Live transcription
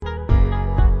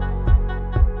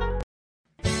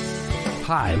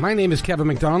Hi, my name is Kevin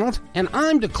McDonald, and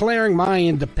I'm declaring my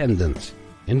independence.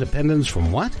 Independence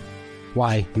from what?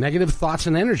 Why, negative thoughts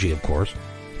and energy, of course.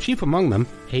 Chief among them,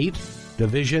 hate,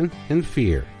 division, and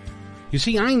fear. You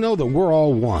see, I know that we're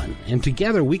all one, and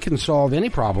together we can solve any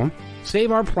problem,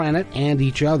 save our planet and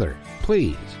each other.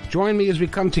 Please, join me as we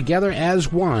come together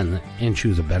as one and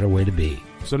choose a better way to be.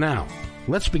 So now,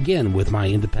 let's begin with my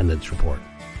independence report.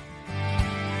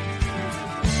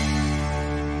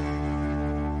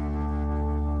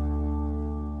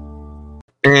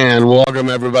 And welcome,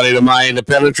 everybody, to my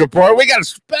Independence Report. We got a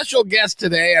special guest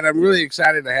today, and I'm really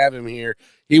excited to have him here.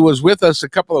 He was with us a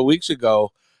couple of weeks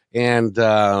ago, and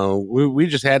we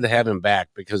just had to have him back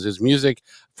because his music,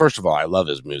 first of all, I love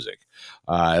his music.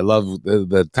 I love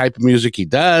the type of music he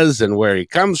does and where he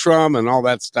comes from and all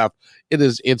that stuff.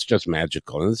 It's just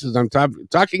magical. And I'm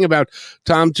talking about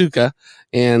Tom Tuca,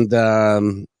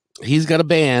 and he's got a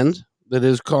band that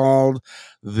is called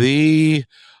the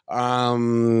Missing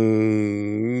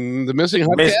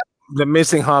Hubcaps? The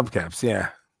Missing Hubcaps,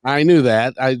 yeah. I knew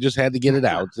that. I just had to get it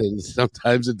out, and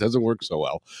sometimes it doesn't work so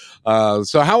well.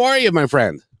 So how are you, my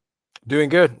friend? Doing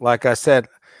good. Like I said,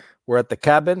 we're at the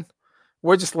cabin.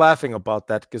 We're just laughing about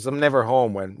that because I'm never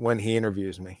home when he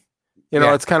interviews me. You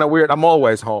know, It's kind of weird. I'm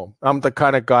always home. I'm the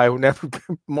kind of guy who never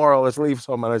more or less leaves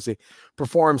home unless he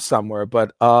performs somewhere.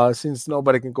 But since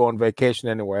nobody can go on vacation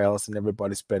anywhere else and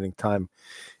everybody's spending time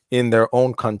in their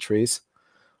own countries.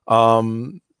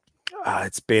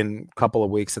 It's been a couple of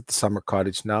weeks at the summer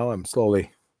cottage now. I'm slowly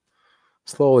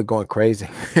going crazy.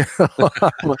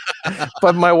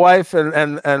 But my wife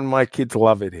and my kids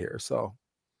love it here. So,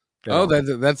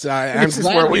 this is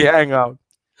where we hang out.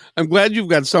 I'm glad you've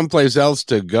got someplace else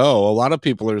to go. A lot of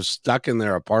people are stuck in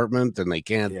their apartment and they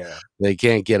can't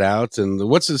get out. And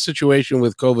what's the situation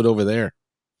with COVID over there?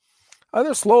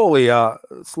 They're slowly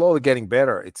getting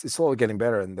better. It's slowly getting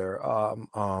better, and they're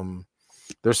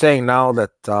saying now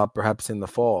that perhaps in the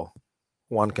fall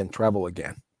one can travel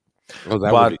again.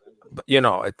 But you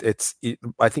know,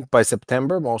 I think by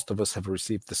September most of us have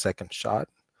received the second shot.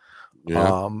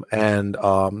 Yeah.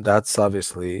 That's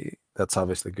obviously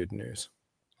good news.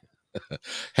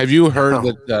 Have you heard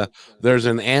that there's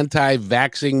an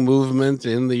anti-vaxxing movement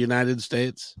in the United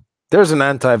States? There's an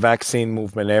anti-vaccine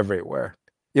movement everywhere.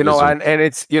 You know, and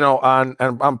it's, you know, and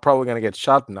I'm probably going to get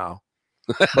shot now.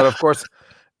 But of course,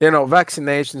 you know,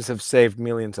 vaccinations have saved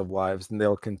millions of lives and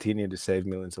they'll continue to save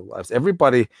millions of lives.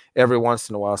 Everybody, every once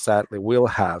in a while, sadly, will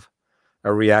have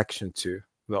a reaction to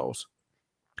those.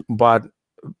 But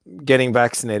getting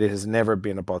vaccinated has never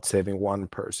been about saving one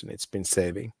person. It's been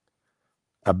saving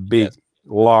a big,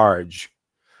 large,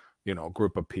 you know,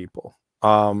 group of people.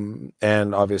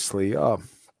 And obviously,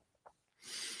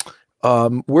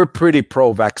 we're pretty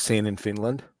pro-vaccine in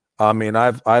Finland. I mean,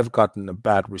 I've gotten a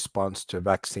bad response to a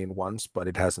vaccine once, but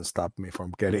it hasn't stopped me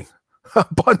from getting a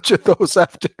bunch of those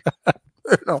after that.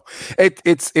 You know,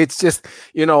 it's just,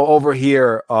 you know, over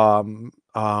here,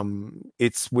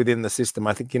 it's within the system.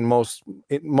 I think in most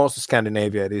of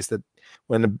Scandinavia, it is that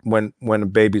when a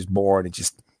baby's born, it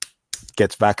just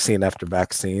gets vaccine after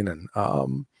vaccine, and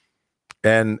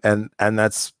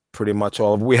that's pretty much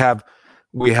all.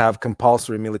 We have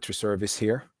compulsory military service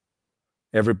here.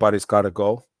 Everybody's got to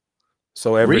go.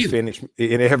 So every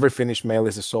Finnish male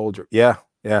is a soldier. Yeah.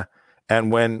 And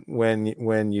when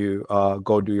you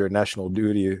go do your national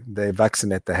duty, they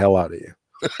vaccinate the hell out of you.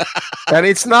 And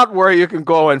it's not where you can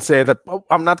go and say that, oh,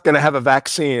 I'm not going to have a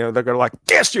vaccine. They're going to like,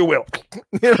 yes, you will.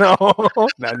 You know,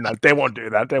 no, they won't do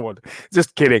that. They won't.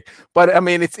 Just kidding. But I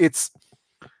mean, it's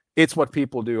what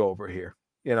people do over here.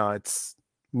 You know,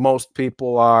 most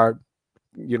people are,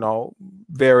 you know,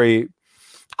 very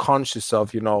conscious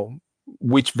of, you know,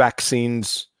 which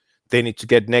vaccines they need to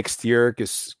get next year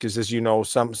because as you know,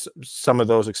 some of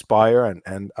those expire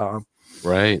and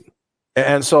right.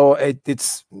 And so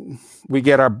we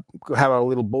have our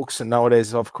little books, and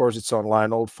nowadays, of course, it's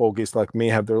online. Old fogies like me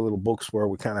have their little books where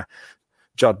we kind of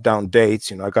jot down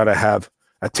dates. You know, I got to have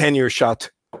a 10-year shot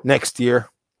next year,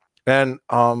 and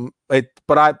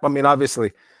but I mean,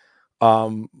 obviously,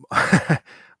 I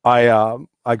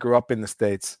grew up in the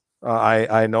States.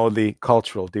 I know the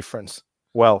cultural difference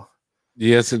well.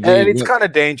 Yes, indeed. And it's kind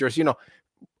of dangerous, you know.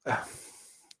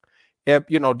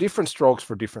 You know, different strokes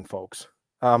for different folks.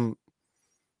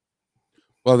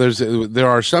 Well, there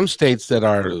are some states that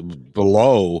are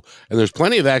below, and there's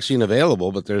plenty of vaccine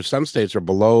available, but there's some states are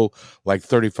below like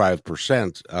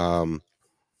 35%.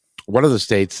 one of the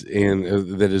states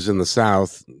that is in the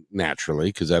South, naturally,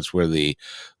 because that's where the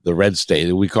red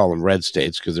state, we call them red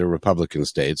states because they're Republican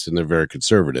states and they're very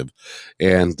conservative.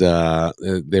 And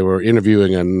they were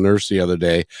interviewing a nurse the other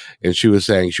day, and she was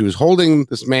saying she was holding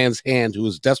this man's hand who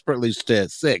was desperately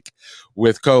sick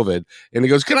with COVID. And he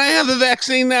goes, "Can I have the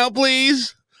vaccine now,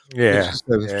 please?" Yeah.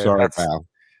 Sorry, pal.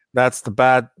 That's the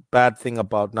bad thing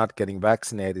about not getting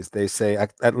vaccinated is they say,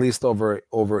 at least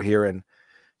over here in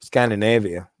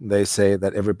Scandinavia, they say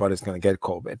that everybody's going to get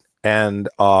COVID. And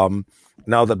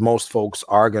now that most folks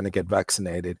are going to get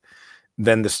vaccinated,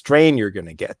 then the strain you're going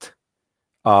to get,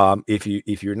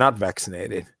 if you're not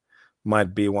vaccinated,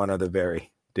 might be one of the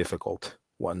very difficult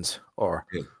ones, or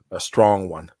a strong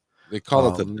one. They call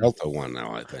it the Delta one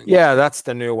now, I think. Yeah, that's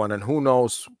the new one. And who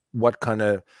knows what kind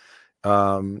of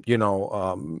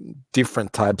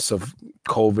different types of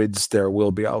COVIDs there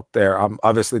will be out there.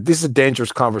 Obviously, this is a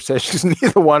dangerous conversation.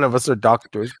 Neither one of us are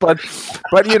doctors, but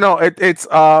it's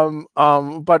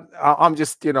but I'm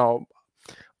just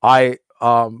I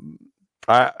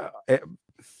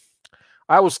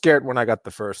was scared when I got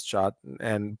the first shot,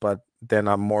 but then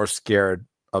I'm more scared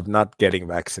of not getting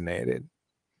vaccinated.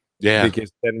 Yeah,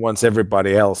 because then once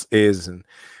everybody else is, and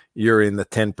you're in the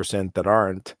 10% that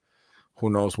aren't, who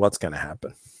knows what's going to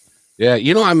happen? Yeah,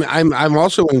 I'm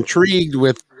also intrigued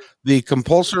with the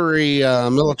compulsory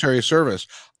military service.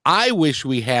 I wish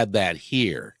we had that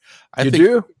here. You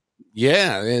do?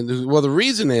 Yeah, and well, the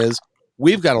reason is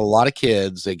we've got a lot of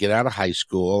kids that get out of high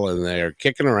school and they're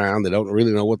kicking around. They don't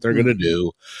really know what they're going to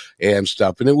do and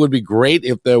stuff. And it would be great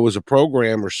if there was a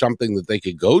program or something that they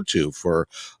could go to for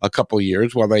a couple of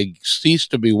years while they cease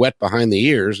to be wet behind the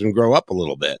ears and grow up a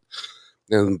little bit.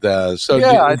 And so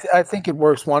yeah, I think it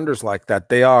works wonders like that.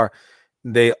 They are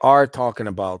talking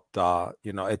about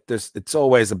it's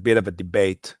always a bit of a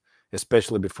debate,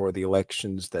 especially before the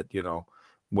elections, that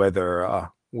whether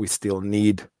we still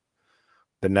need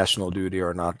the national duty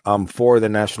or not. I'm for the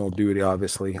national duty,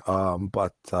 obviously,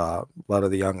 but a lot of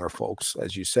the younger folks,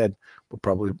 as you said, would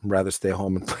probably rather stay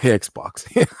home and play Xbox.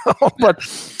 But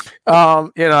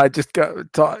I just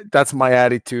that's my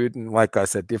attitude, and like I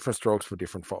said, different strokes for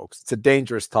different folks. It's a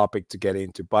dangerous topic to get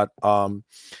into, but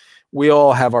we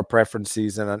all have our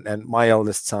preferences, and my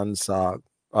eldest son's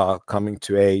coming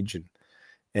to age,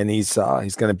 and he's going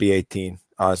to be 18.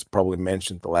 As probably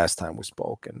mentioned the last time we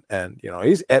spoke, and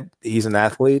he's an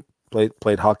athlete,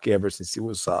 played hockey ever since he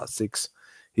was 6.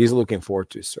 He's looking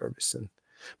forward to his service,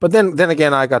 but then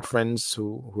again, I got friends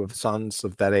who have sons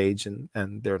of that age, and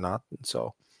they're not, and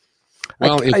so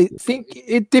I think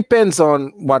it depends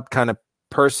on what kind of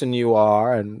person you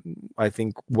are, and I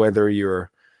think whether you're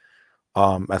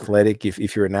athletic.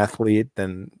 If you're an athlete,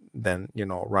 then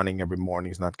running every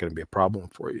morning is not going to be a problem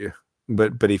for you.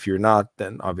 But if you're not,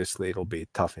 then obviously it'll be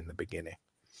tough in the beginning.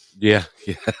 Yeah,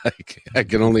 I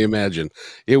can only imagine.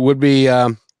 It would be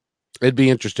it'd be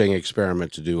interesting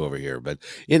experiment to do over here. But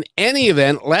in any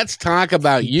event, let's talk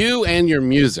about you and your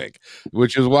music,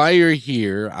 which is why you're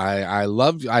here. I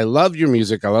love your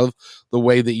music. I love the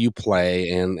way that you play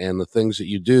and the things that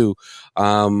you do.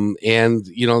 And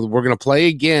we're gonna play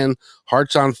again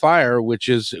Hearts on Fire, which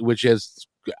is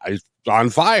on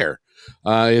fire.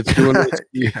 It's doing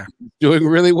doing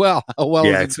really well. How well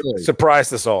is it doing?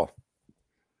 Surprised us all.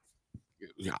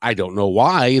 I don't know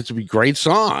why. It's a great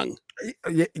song.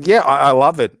 Yeah, I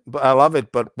love it.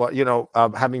 But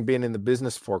having been in the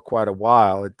business for quite a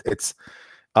while, it's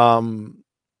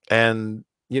and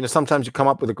sometimes you come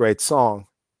up with a great song,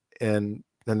 and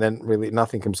then really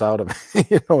nothing comes out of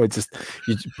it. It's just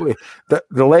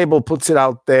the label puts it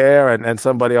out there, and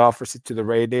somebody offers it to the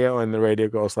radio, and the radio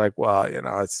goes like, well,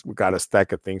 we got a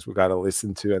stack of things we got to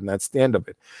listen to, and that's the end of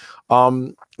it.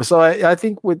 So I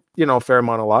think with a fair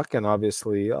amount of luck, and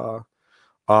obviously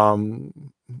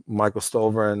Michael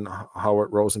Stover and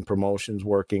Howard Rosen Promotions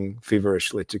working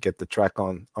feverishly to get the track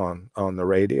on the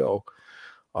radio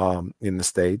in the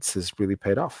States has really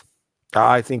paid off.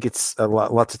 I think it's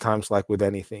lots of times, like with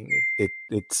anything,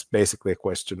 it's basically a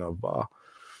question of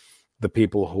the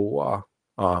people who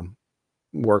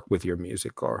work with your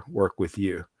music or work with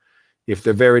you. If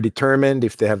they're very determined,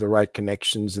 if they have the right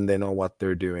connections and they know what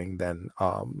they're doing, then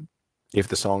if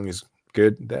the song is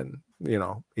good, then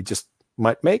it just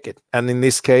might make it. And in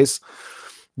this case,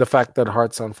 the fact that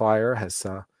Hearts on Fire has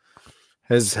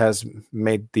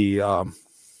made the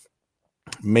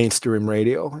mainstream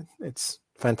radio, it's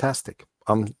fantastic.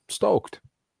 I'm stoked.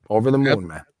 Over the moon,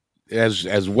 man.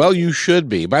 As well you should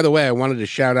be. By the way, I wanted to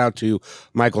shout out to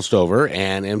Michael Stover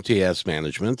and MTS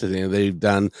Management. They've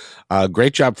done a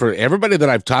great job for everybody that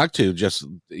I've talked to. Just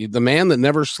the man that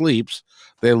never sleeps.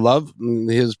 they love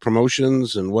his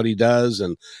promotions and what he does,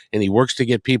 and he works to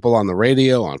get people on the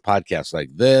radio, on podcasts like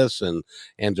this, and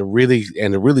to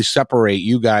really separate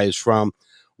you guys from,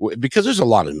 because there's a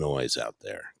lot of noise out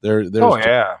there. There's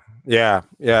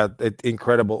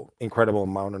incredible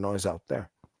amount of noise out there.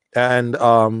 And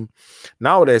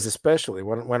nowadays, especially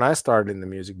when I started in the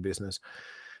music business,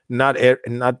 not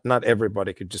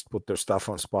everybody could just put their stuff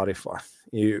on Spotify.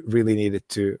 You really needed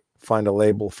to find a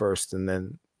label first, and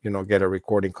then get a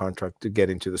recording contract to get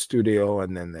into the studio,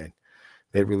 and then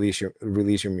they release your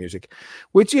music,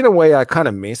 which in a way I kind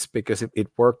of miss, because it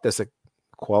worked as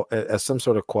some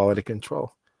sort of quality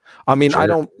control. I mean, sure. I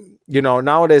don't,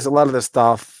 nowadays a lot of the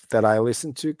stuff that I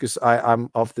listen to, because I'm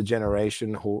of the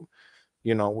generation who,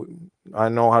 I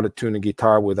know how to tune a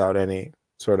guitar without any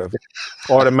sort of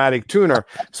automatic tuner.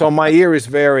 So my ear is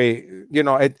very,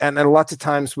 and lots of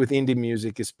times with indie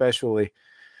music, especially,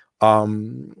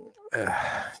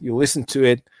 you listen to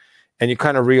it and you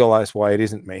kind of realize why it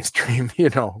isn't mainstream,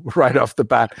 right off the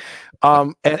bat.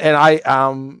 And I,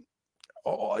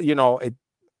 it,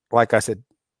 like I said,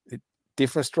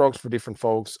 different strokes for different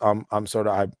folks.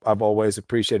 I've always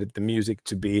appreciated the music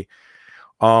to be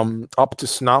up to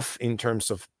snuff in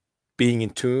terms of being in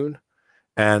tune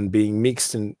and being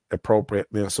mixed and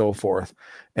appropriately and so forth.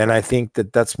 And I think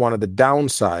that that's one of the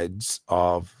downsides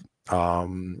of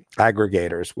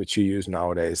aggregators, which you use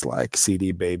nowadays, like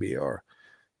CD Baby or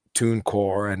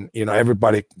TuneCore, and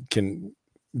everybody can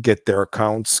get their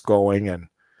accounts going and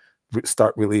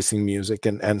start releasing music,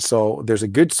 and so there's a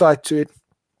good side to it,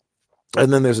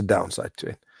 and then there's a downside to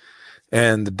it.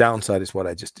 And the downside is what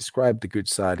I just described. The good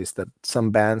side is that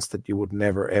some bands that you would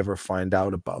never ever find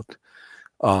out about,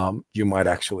 you might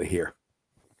actually hear.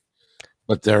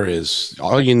 But there is,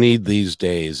 all you need these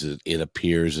days, it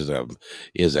appears,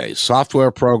 is a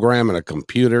software program and a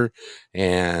computer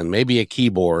and maybe a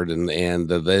keyboard, and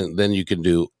then you can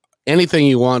do anything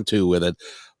you want to with it.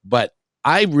 But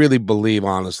I really believe,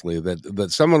 honestly,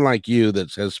 that someone like you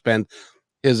that has spent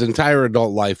his entire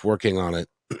adult life working on it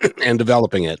and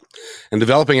developing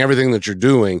everything that you're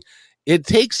doing, it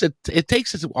takes a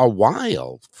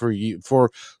while for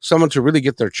someone to really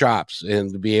get their chops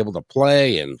and to be able to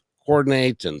play and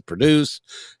coordinate and produce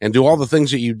and do all the things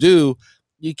that you do.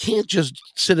 You can't just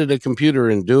sit at a computer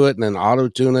and do it and then auto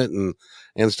tune it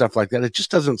and stuff like that. It just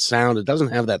doesn't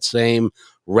have that same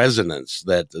resonance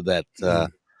that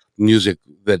music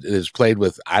that is played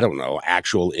with, I don't know,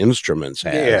 actual instruments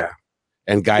have. Yeah.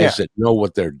 And guys that know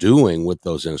what they're doing with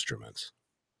those instruments.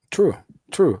 True.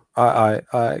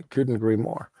 I couldn't agree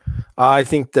more. I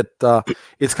think that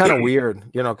it's kind of weird,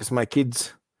 because my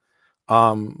kids,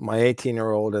 my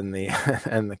 18-year-old and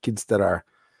the kids that are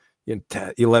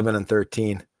 11 and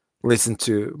 13 listen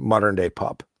to modern day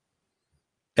pop,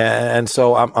 and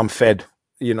so I'm fed.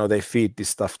 They feed this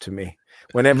stuff to me.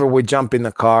 Whenever we jump in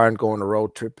the car and go on a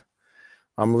road trip,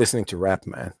 I'm listening to rap,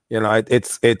 man.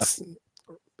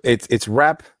 It's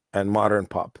rap and modern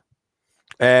pop,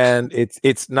 and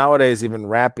it's nowadays even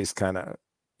rap is kind of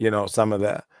some of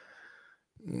the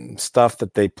stuff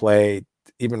that they play.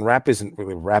 Even rap isn't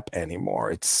really rap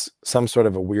anymore. It's some sort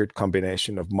of a weird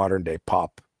combination of modern day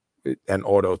pop and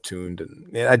auto-tuned,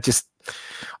 and I just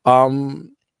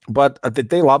but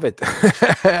they love it.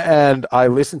 And I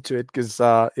listen to it because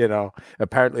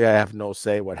apparently I have no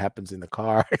say what happens in the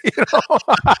car.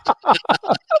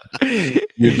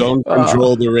 You don't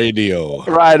control the radio,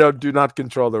 right? I do not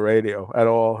control the radio at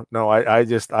all. No, I'm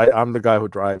the guy who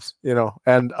drives,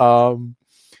 and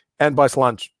buys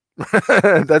lunch.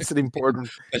 That's an important.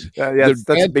 That's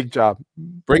a big job.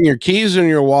 Bring your keys and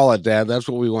your wallet, Dad. That's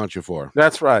what we want you for.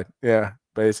 That's right. Yeah,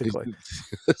 basically.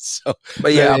 So,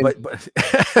 but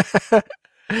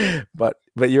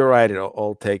you're right. It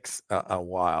all takes a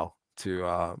while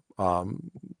to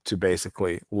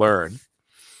basically learn.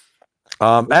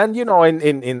 And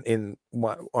in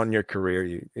on your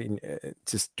career,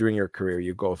 just during your career,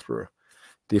 you go through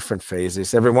different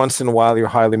phases. Every once in a while, you're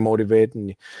highly motivated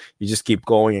and you just keep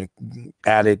going and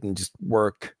at it and just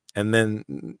work. And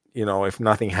then, if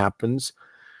nothing happens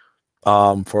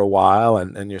for a while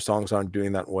and your songs aren't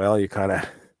doing that well, you kind of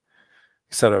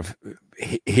sort of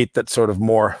hit that sort of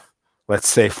more, let's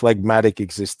say, phlegmatic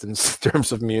existence in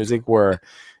terms of music, where,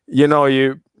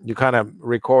 you kind of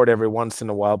record every once in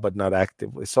a while, but not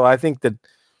actively. So I think that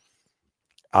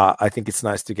I think it's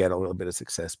nice to get a little bit of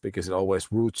success because it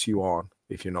always roots you on,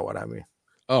 if you know what I mean.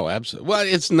 Oh, absolutely. Well,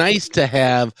 it's nice to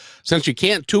have, since you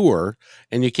can't tour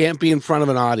and you can't be in front of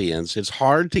an audience, it's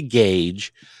hard to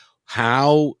gauge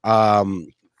how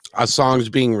a song's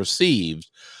being received.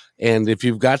 And if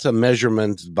you've got a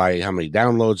measurement by how many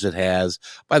downloads it has,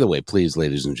 by the way, please,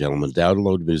 ladies and gentlemen,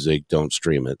 download music, don't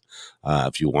stream it.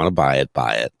 If you want to buy it,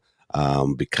 buy it.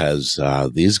 Because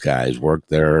these guys work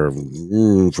there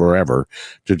forever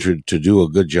to do a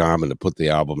good job and to put the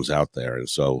albums out there. And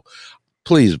so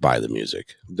please buy the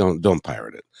music. Don't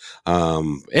pirate it.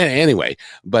 Anyway,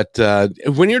 but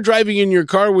when you're driving in your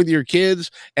car with your kids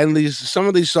and some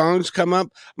of these songs come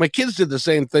up, my kids did the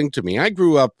same thing to me. I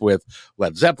grew up with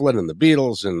Led Zeppelin and the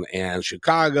Beatles and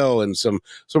Chicago and some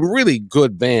really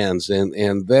good bands.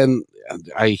 And then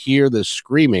I hear this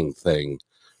screaming thing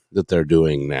that they're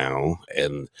doing now,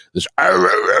 and this and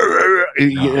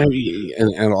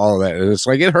all of that, and it's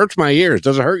like it hurts my ears.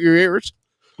 Does it hurt your ears?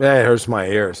 Yeah, it hurts my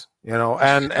ears.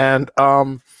 And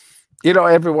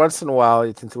every once in a while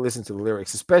you tend to listen to the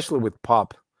lyrics, especially with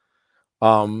pop,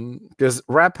 because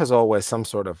rap has always some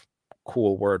sort of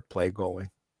cool wordplay going.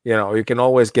 You can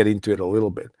always get into it a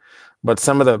little bit, but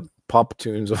some of the pop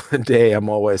tunes of the day, I'm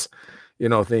always,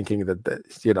 thinking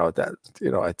that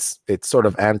it's sort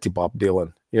of anti-Bob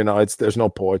Dylan. There's no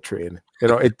poetry in it.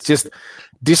 It's just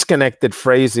disconnected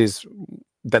phrases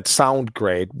that sound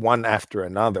great one after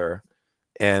another,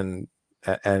 and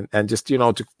just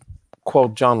to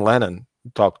quote John Lennon,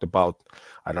 talked about,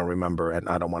 I don't remember, and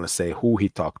I don't want to say who he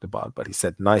talked about, but he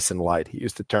said nice and light. He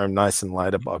used the term nice and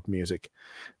light about music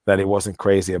that he wasn't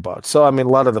crazy about. So I mean,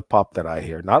 a lot of the pop that I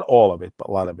hear, not all of it, but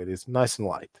a lot of it is nice and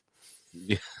light.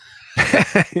 Yeah.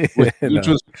 Which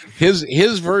was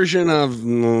his version of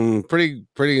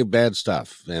pretty bad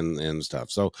stuff and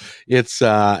stuff. So it's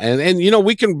and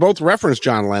we can both reference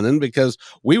John Lennon because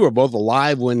we were both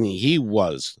alive when he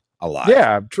was alive.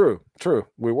 Yeah, true.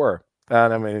 We were,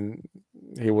 and I mean,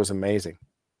 he was amazing.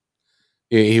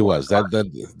 He was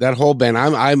that whole band.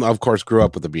 I'm of course grew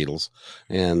up with the Beatles,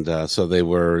 and so they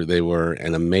were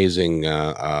an amazing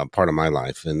part of my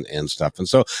life and stuff. And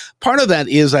so part of that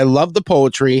is I love the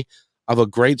poetry of a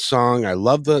great song. I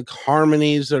love the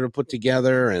harmonies that are put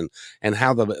together and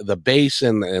how the bass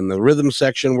and the rhythm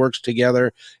section works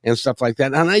together and stuff like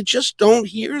that. And I just don't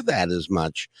hear that as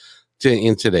much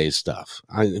in today's stuff.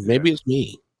 Maybe it's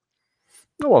me.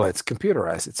 Well, it's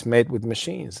computerized. It's made with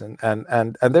machines,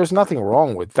 and there's nothing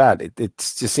wrong with that. It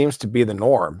just seems to be the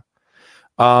norm.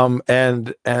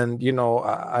 And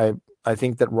I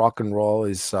think that rock and roll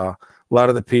is a lot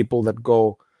of the people that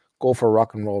go for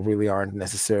rock and roll really aren't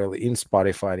necessarily in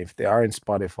Spotify. And if they are in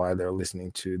Spotify, they're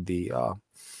listening to the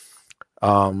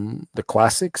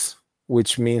classics,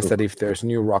 which means that if there's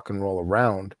new rock and roll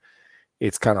around,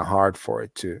 it's kind of hard for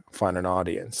it to find an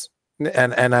audience.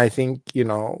 And I think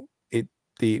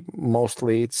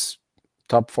mostly it's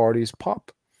top 40s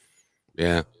pop.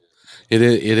 Yeah, it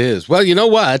is. Well, you know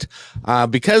what?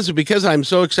 Because I'm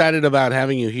so excited about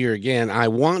having you here again, I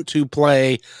want to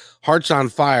play Hearts on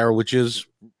Fire, which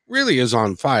really is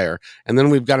on fire. And then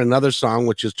we've got another song,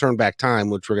 which is Turn Back Time,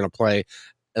 which we're going to play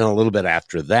in a little bit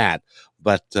after that.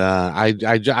 But I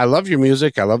love your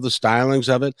music. I love the stylings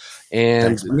of it.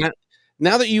 And Thanks,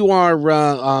 now that you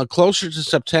are closer to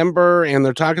September and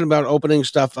they're talking about opening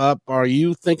stuff up, are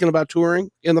you thinking about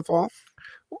touring in the fall?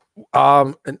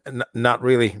 Not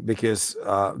really, because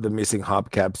the Missing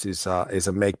Hubcaps is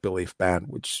a make-believe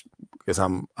band, because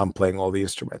I'm playing all the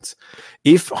instruments.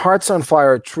 If Hearts on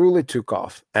Fire truly took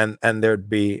off and there'd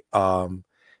be a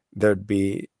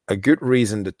good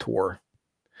reason to tour,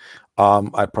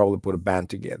 I'd probably put a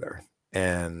band together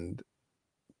and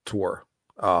tour.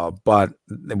 But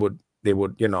they would,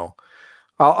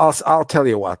 I'll tell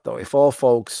you what though, if all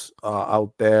folks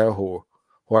out there who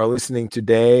are listening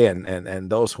today and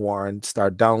those who aren't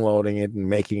start downloading it and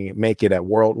make it a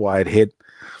worldwide hit,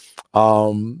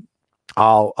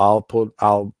 I'll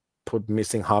put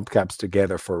Missing Hubcaps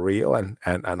together for real and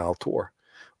I'll tour.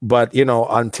 But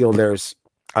until there's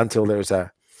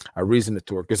a reason to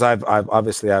tour, because I've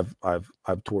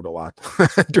toured a lot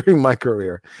during my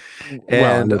career.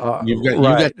 And you've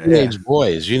got teenage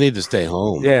boys. You need to stay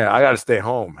home. Yeah, I got to stay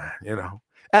home,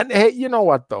 And hey, you know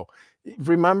what though?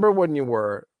 Remember when you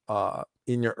were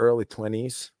in your early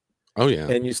 20s? Oh yeah.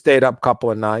 And you stayed up a couple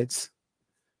of nights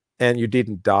and you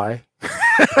didn't die.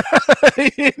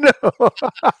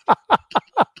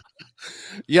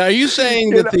 Yeah, are you saying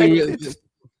that the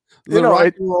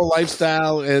rock and roll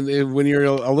lifestyle and when you're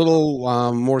a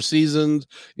little more seasoned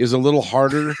is a little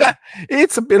harder?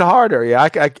 It's a bit harder. Yeah.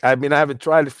 I mean, I haven't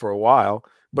tried it for a while,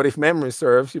 but if memory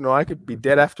serves, I could be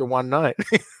dead after one night.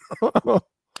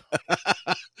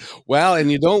 Well,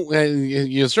 and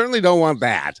you certainly don't want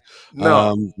that.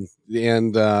 No.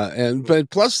 But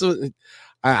plus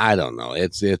I don't know.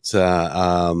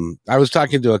 I was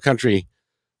talking to a country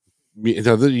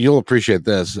You'll appreciate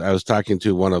this. I was talking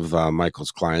to one of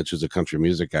Michael's clients, who's a country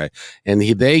music guy, and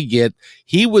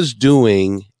he was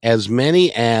doing as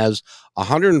many as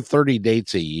 130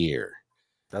 dates a year.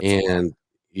 That's And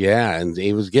yeah, and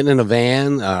he was getting in a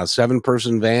van, a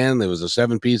 7-person van. There was a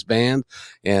 7-piece band,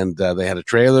 and they had a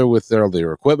trailer with their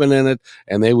equipment in it,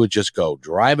 and they would just go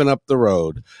driving up the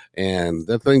road, and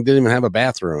that thing didn't even have a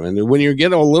bathroom. And when you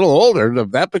get a little older,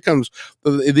 that becomes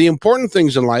the important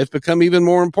things in life become even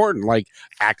more important, like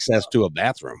access to a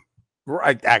bathroom.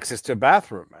 right. Access to a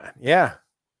bathroom, man. Yeah.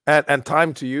 And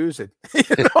time to use it.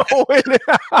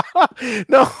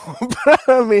 No, but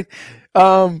I mean,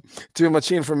 too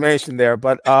much information there.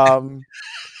 But but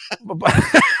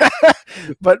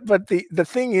the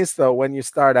thing is, though, when you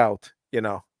start out,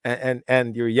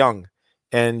 and you're young,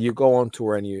 and you go on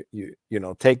tour, and you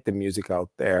take the music out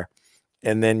there,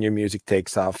 and then your music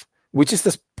takes off, which is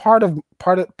this part of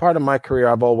my career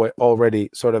I've already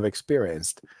sort of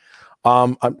experienced.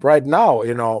 Right now,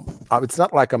 it's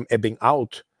not like I'm ebbing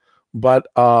out. But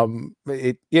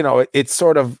it's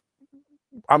sort of,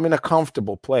 I'm in a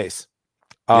comfortable place,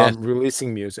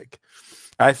 releasing music.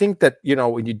 I think that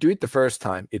when you do it the first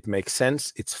time, it makes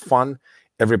sense. It's fun.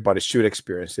 Everybody should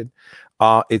experience it.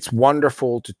 It's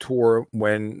wonderful to tour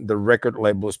when the record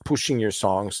label is pushing your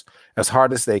songs as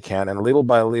hard as they can, and little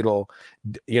by little,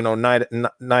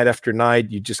 night after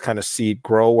night, you just kind of see it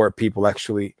grow, where people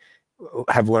actually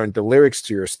have learned the lyrics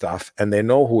to your stuff, and they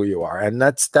know who you are, and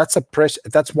that's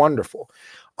wonderful.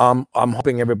 I'm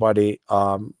hoping everybody,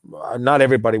 not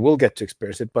everybody will get to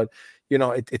experience it, but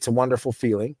it's a wonderful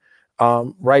feeling.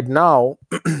 Right now,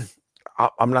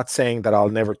 I'm not saying that I'll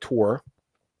never tour.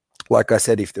 Like I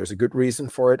said, if there's a good reason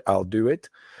for it, I'll do it.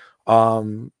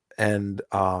 But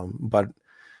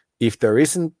if there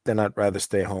isn't, then I'd rather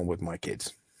stay home with my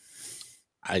kids.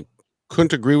 I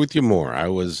couldn't agree with you more. I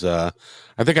was, I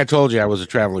think I told you I was a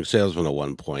traveling salesman at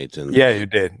one point, and yeah, you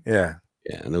did, yeah,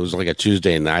 and it was like a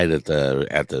Tuesday night at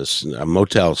this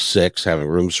Motel 6, having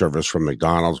room service from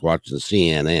McDonald's, watching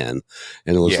CNN,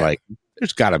 and it was like,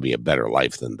 there's got to be a better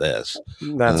life than this.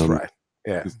 That's right,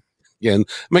 yeah. Yeah, and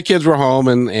my kids were home,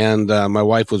 and my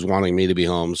wife was wanting me to be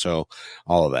home, so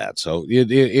all of that. So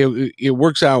it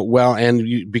works out well,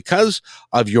 and because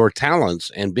of your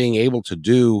talents and being able to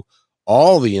do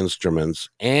all the instruments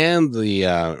and the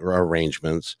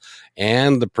arrangements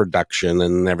and the production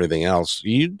and everything else,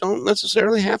 you don't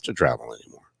necessarily have to travel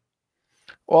anymore.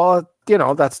 Well,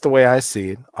 that's the way I see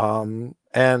it.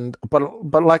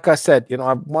 But like I said,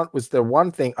 was there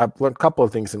one thing I've learned? A couple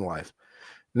of things in life.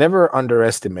 Never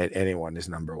underestimate anyone is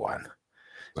number one,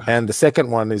 and the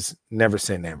second one is never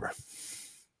say never.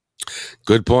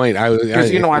 Good point.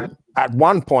 Because at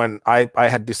one point I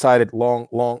had decided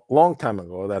long time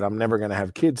ago that I'm never going to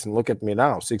have kids, and look at me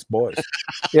now, 6 boys.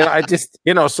 I just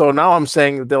so now I'm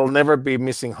saying they'll never be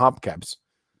missing hubcaps.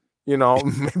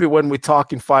 Maybe when we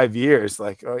talk in 5 years,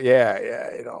 like, oh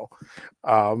yeah,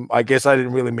 I guess I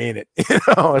didn't really mean it.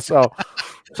 So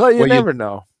you never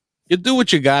know. You do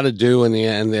what you got to do in the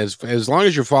end, as long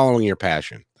as you're following your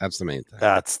passion. That's the main thing.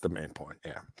 That's the main point.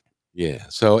 Yeah. Yeah.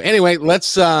 So anyway,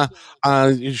 let's shall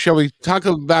we talk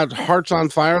about Hearts on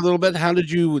Fire a little bit?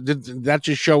 Did that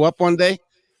just show up one day,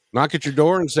 knock at your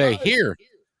door and say, here?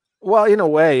 Well, in a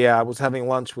way, yeah. I was having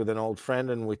lunch with an old friend,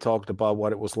 and we talked about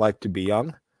what it was like to be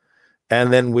young.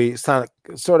 And then we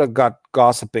sort of got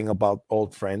gossiping about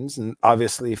old friends. And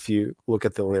obviously, if you look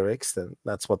at the lyrics, then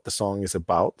that's what the song is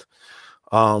about.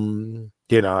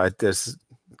 There's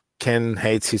Ken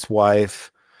hates his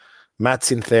wife, Matt's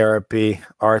in therapy,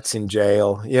 Art's in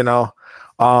jail,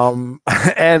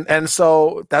 and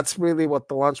so that's really what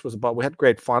the lunch was about. We had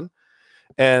great fun,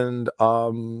 and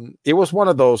it was one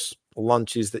of those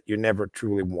lunches that you never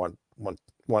truly want.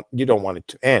 You don't want it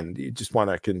to end. You just want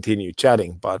to continue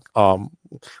chatting. But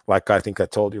like I think I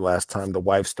told you last time, the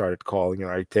wife started calling,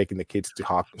 are you taking the kids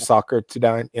to soccer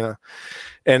tonight?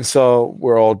 And so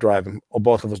we're all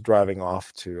both of us driving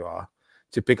off to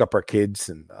pick up our kids,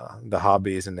 and the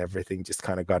hobbies and everything just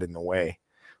kind of got in the way.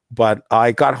 But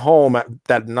I got home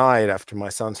that night after my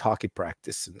son's hockey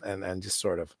practice, and just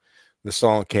sort of the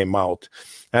song came out.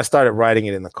 And I started writing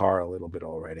it in the car a little bit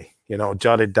already,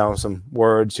 jotted down some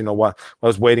words, what I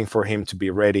was waiting for him to be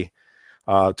ready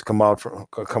to come out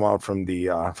from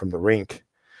the rink.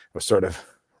 I was sort of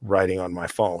writing on my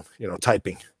phone,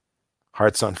 typing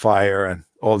Hearts on Fire and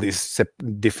all these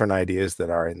different ideas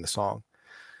that are in the song.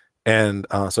 And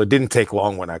so it didn't take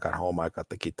long. When I got home, I got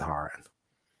the guitar,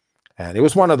 and it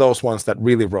was one of those ones that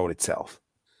really wrote itself.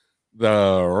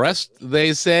 The rest,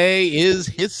 they say, is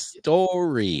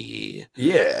history.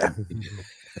 Yeah.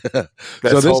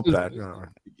 Let's hope that.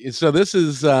 So this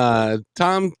is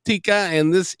Tom Tika,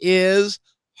 and this is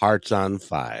Hearts on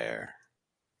Fire.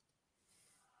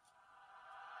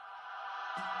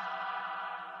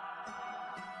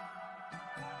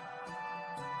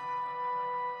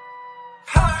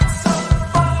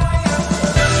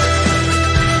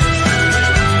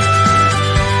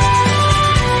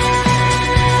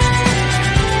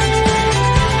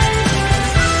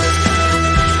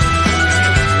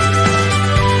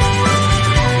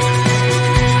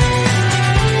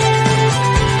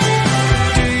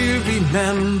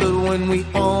 We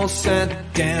all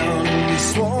sat down and we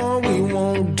swore we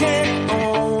won't get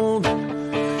old.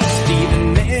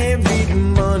 Stephen every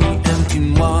money empty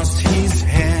lost his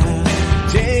head.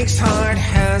 Jake's heart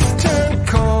has turned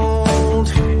cold,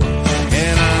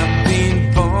 and I've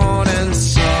been bought and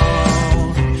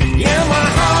sold. Yeah, my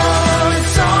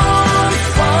heart's on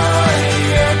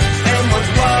fire, and my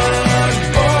blood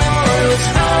boils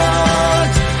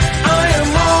hot. I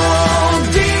am all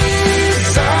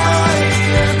desire.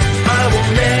 I will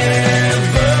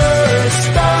never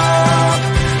stop.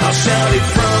 I'll shout it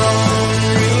from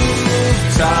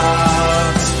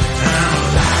rooftops out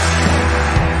loud.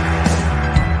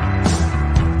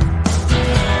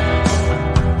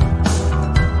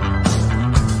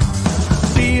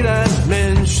 Did I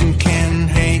mention Ken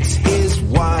hates his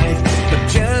wife, but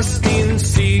just in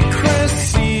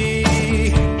secrecy?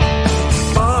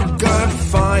 Bob got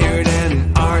fired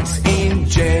and Art's in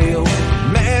jail.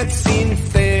 Matt's in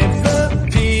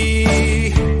therapy.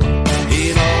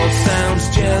 It all sounds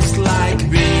just like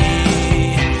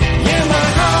me. Yeah, my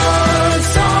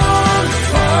heart's on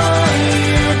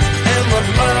fire, and my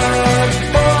blood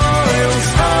boils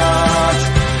hot.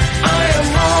 I am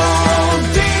all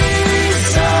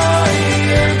desire.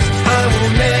 I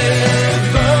will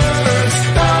never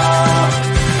stop.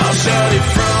 I'll shout it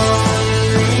from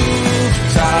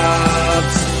rooftops.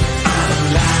 I'm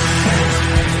alive.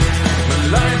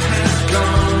 Life has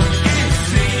gone, it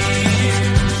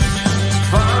seems,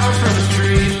 far from the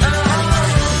tree of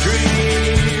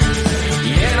dreams.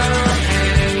 Yet I'm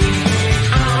hanging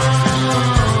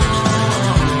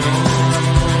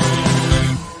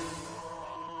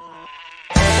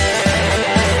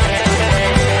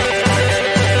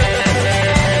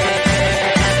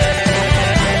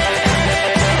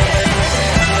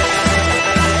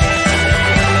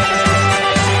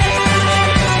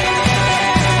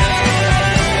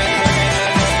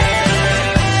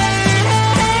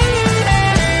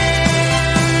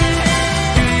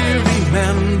Do you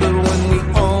remember when we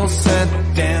all sat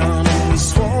down and we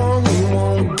swore we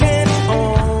won't get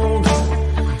old?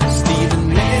 Stephen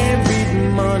married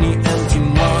money and he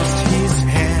lost his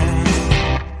head.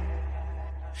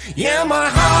 Yeah, my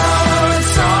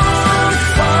heart's on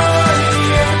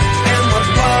fire, and my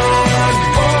blood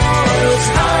boils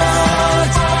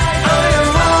hot. I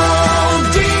am all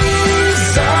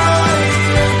desire.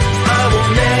 I will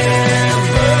never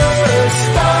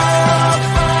stop.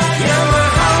 Yeah, my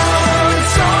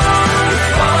heart's on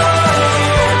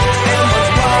fire, and my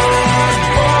blood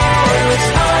boils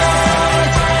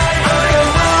hot. I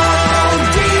am all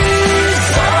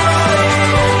desire.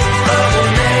 I will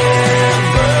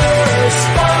never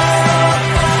stop.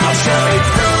 I'll shout it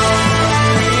from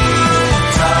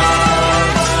rooftops.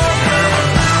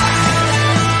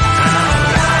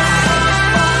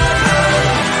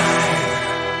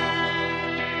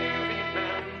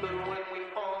 Remember when we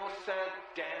all sat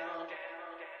down.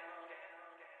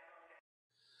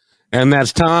 And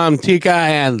that's Tom Tika,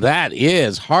 and that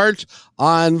is Heart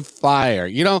on Fire.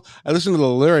 You know, I listened to the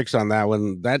lyrics on that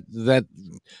one.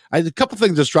 A couple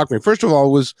things that struck me. First of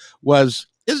all, was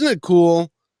isn't it cool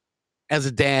as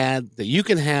a dad that you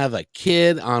can have a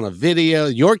kid on a video,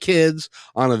 your kids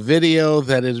on a video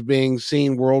that is being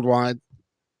seen worldwide?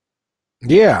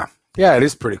 Yeah, it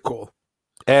is pretty cool.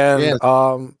 And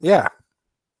Yeah.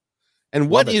 And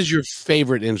what Love it. is your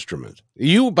favorite instrument?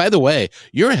 You, by the way,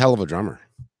 you're a hell of a drummer.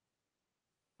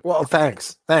 Well,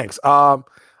 thanks. I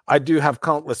do have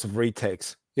countless of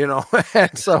retakes,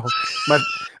 and so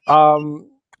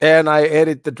and I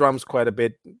edit the drums quite a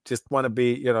bit. Just want to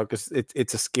be, because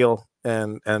it's a skill,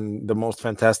 and the most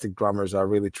fantastic drummers are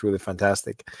really truly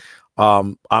fantastic.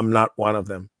 I'm not one of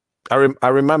them. I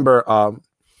remember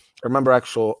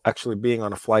actually being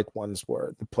on a flight once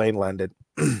where the plane landed.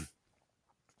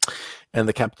 And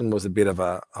the captain was a bit of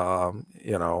a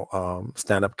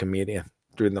stand-up comedian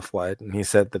during the flight, and he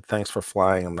said that thanks for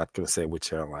flying. I'm not going to say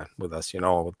which airline with us.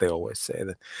 What they always say,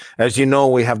 that as you know,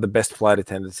 we have the best flight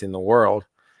attendants in the world.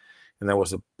 And there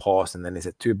was a pause, and then he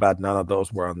said, "Too bad none of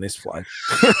those were on this flight."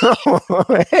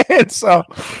 And so,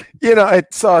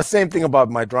 it's same thing about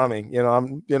my drumming.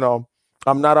 I'm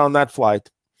not on that flight.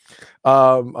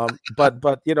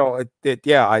 But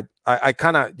I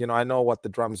kind of I know what the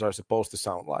drums are supposed to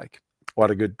sound like,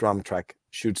 what a good drum track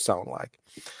should sound like.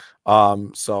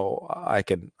 So I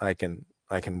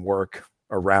can work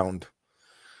around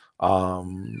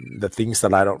the things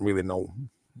that I don't really know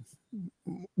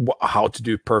how to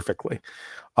do perfectly.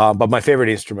 But my favorite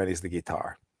instrument is the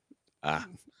guitar.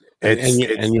 And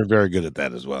you're very good at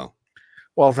that as well.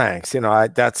 Well, thanks.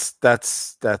 That's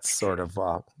sort of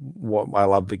what I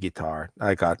love the guitar.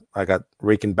 I got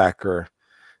Rickenbacker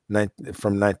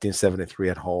from 1973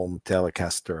 at home,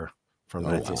 Telecaster from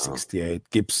 1968, wow.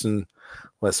 Gibson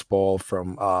Les Paul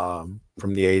from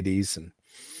the 80s, and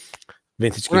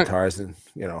vintage guitars, and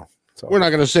So we're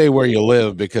not going to say where you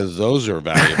live because those are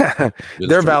valuable.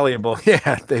 They're valuable.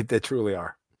 Yeah, they truly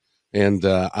are. And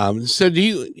so do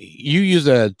you use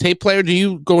a tape player? Do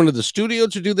you go into the studio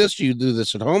to do this? Do you do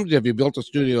this at home? Have you built a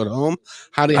studio at home?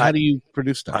 How do you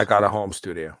produce stuff? I got a home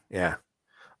studio. Yeah.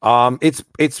 It's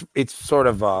sort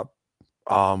of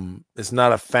it's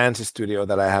not a fancy studio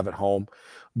that I have at home,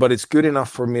 but it's good enough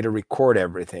for me to record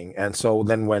everything. And so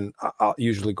then when I'll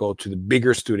usually go to the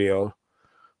bigger studio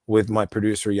with my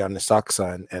producer Janne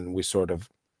Saksa, and we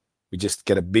just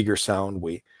get a bigger sound.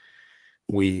 We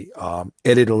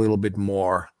edit a little bit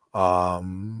more,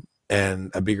 and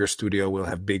a bigger studio will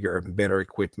have bigger and better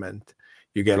equipment.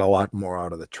 You get a lot more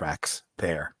out of the tracks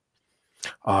there.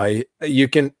 I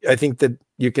think that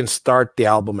you can start the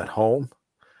album at home,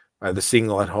 the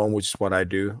single at home, which is what I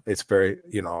do. It's very,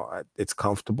 it's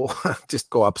comfortable. Just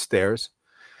go upstairs.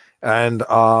 And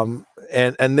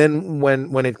then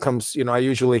when it comes, I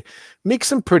usually mix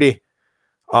them pretty,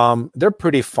 they're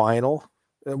pretty final.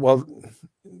 Well,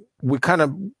 we kind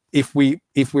of, if we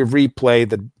replay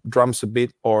the drums a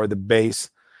bit or the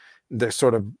bass, they're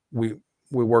sort of, we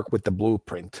work with the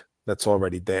blueprint that's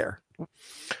already there.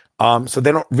 So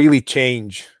they don't really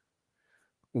change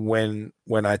when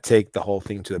I take the whole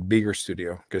thing to the bigger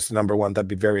studio, because number one, that'd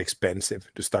be very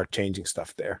expensive to start changing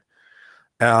stuff there.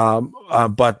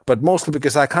 But mostly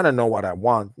because I kind of know what I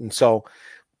want. And so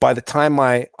by the time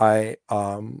I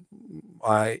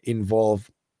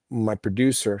involve my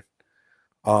producer,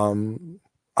 Michael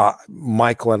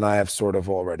and I have sort of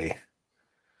already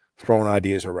thrown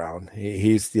ideas around.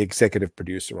 He's the executive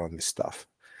producer on this stuff.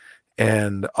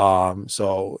 And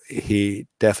so he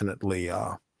definitely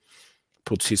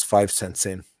puts his 5 cents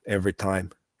in every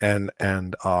time. And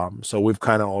so we've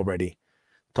kind of already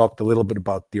talked a little bit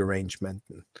about the arrangement,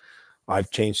 and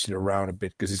I've changed it around a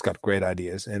bit because he's got great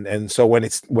ideas. And so when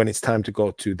it's time to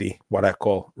go to the what I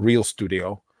call real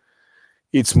studio,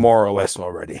 it's more or less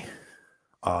already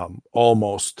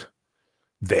almost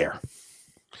there.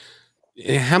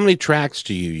 How many tracks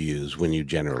do you use when you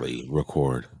generally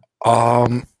record?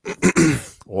 A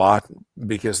lot,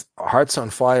 because Hearts on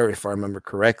Fire, if I remember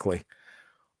correctly,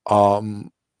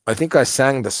 I think I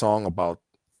sang the song about,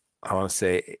 I want to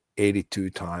say 82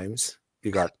 times.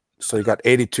 You got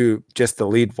 82 just the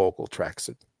lead vocal tracks.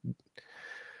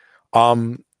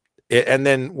 And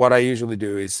then what I usually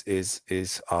do is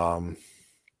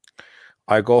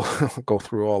I go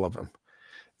through all of them,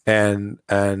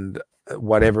 and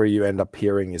whatever you end up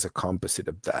hearing is a composite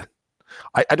of that.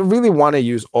 I don't really want to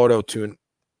use auto-tune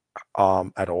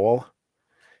at all.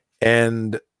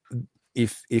 And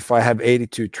if I have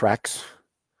 82 tracks,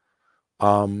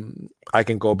 I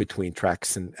can go between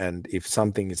tracks, and if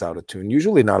something is out of tune,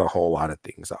 usually not a whole lot of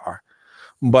things are,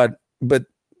 but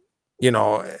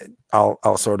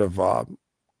I'll sort of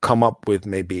come up with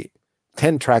maybe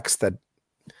 10 tracks that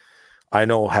I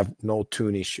know have no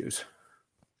tune issues.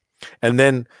 And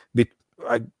then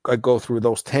I go through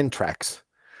those 10 tracks,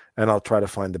 and I'll try to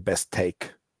find the best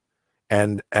take.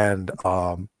 And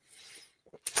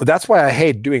that's why I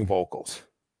hate doing vocals,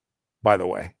 by the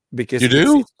way, because you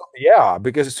do? Yeah,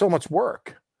 because it's so much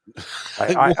work.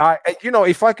 I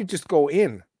if I could just go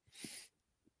in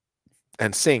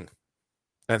and sing,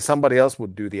 and somebody else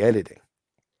would do the editing.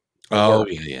 Oh,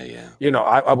 yeah.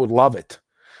 I would love it.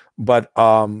 But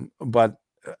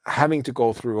having to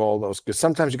go through all those, because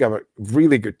sometimes you got a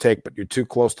really good take, but you're too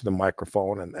close to the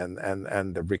microphone,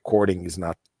 and the recording is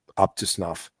not up to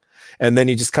snuff. And then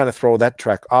you just kind of throw that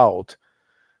track out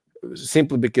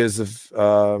simply because of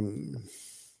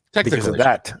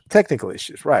technical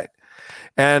issues, right?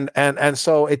 And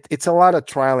so it's a lot of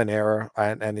trial and error,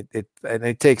 and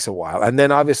it takes a while. And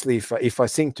then obviously, if I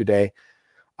sing today,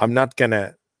 I'm not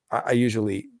gonna. I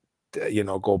usually,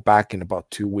 go back in about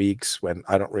 2 weeks when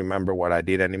I don't remember what I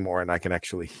did anymore, and I can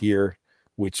actually hear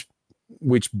which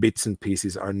bits and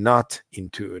pieces are not in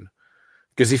tune.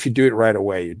 Because if you do it right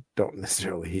away, you don't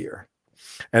necessarily hear.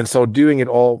 And so doing it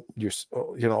all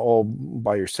all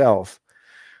by yourself,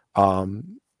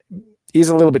 um, is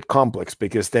a little bit complex,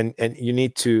 because then and you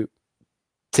need to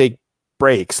take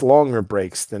breaks, longer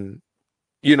breaks than,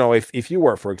 if you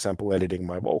were, for example, editing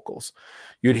my vocals,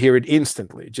 you'd hear it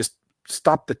instantly. Just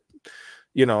stop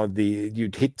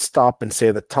you'd hit stop and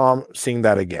say that, Tom, sing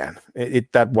that again.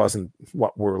 That wasn't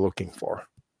what we're looking for.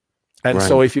 And Right.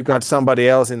 so if you got somebody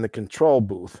else in the control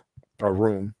booth or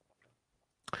room,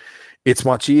 it's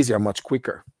much easier, much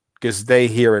quicker, because they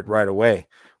hear it right away.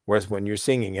 Whereas when you're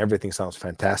singing, everything sounds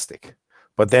fantastic.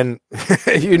 But then,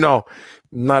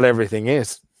 not everything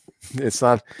is. It's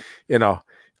not,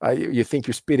 you think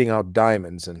you're spitting out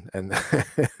diamonds and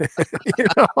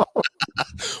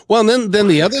Well, and then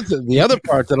the other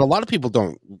part that a lot of people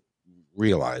don't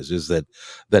realize is that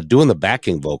doing the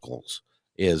backing vocals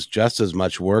is just as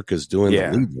much work as doing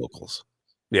Yeah. the lead vocals.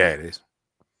 Yeah, it is.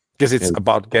 Because it's And-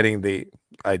 about getting the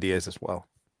ideas as well.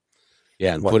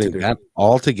 Yeah, and What to putting do. that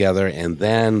all together, and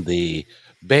then the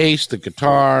bass, the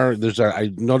guitar.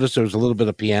 I noticed there was a little bit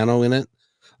of piano in it.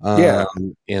 Yeah.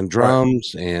 And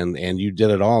drums, and you did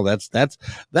it all. That's Yeah.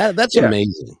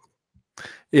 amazing.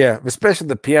 Yeah, especially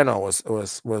the piano was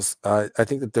I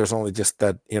think that there's only just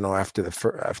that, after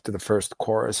the first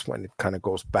chorus, when it kind of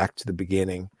goes back to the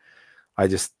beginning, I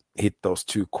just hit those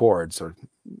two chords, or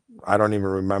I don't even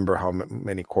remember how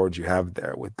many chords you have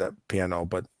there with the piano,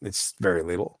 but it's very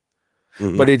little.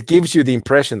 Mhm. But it gives you the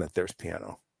impression that there's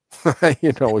piano,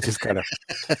 which is kind of,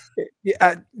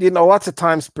 lots of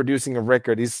times producing a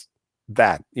record is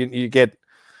that you get,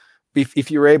 if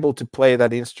you're able to play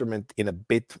that instrument in a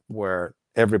bit where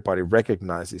everybody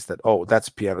recognizes that, oh, that's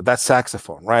piano, that's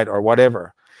saxophone, right, or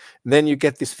whatever, then you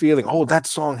get this feeling, oh, that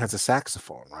song has a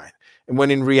saxophone, right? And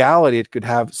when in reality it could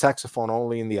have saxophone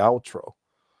only in the outro,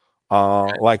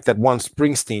 like that one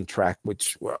Springsteen track,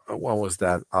 which, what was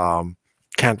that?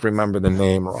 Can't remember the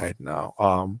name right now,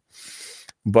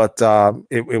 but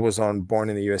it was on Born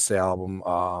in the USA album,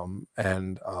 oh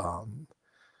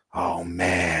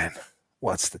man,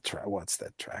 what's that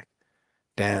track?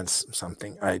 Dance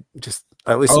something. I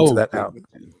listened to that album.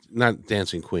 Not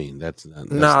Dancing Queen. That's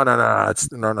No.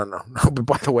 It's no. But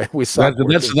by the way, we saw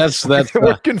that's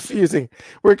we're confusing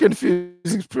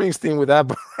Springsteen with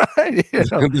ABBA, right?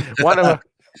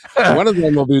 one of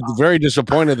them will be very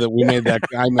disappointed that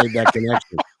I made that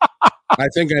connection. I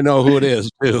think I know who it is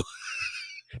too.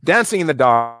 Dancing in the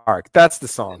Dark. That's the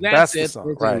song. That's the it. song,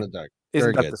 Dancing right? in the Dark. Isn't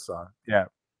Very that good. the song? Yeah.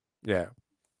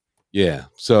 Yeah.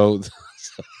 So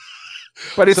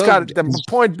But it's So- got, the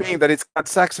point being that it's got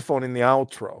saxophone in the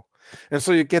outro, and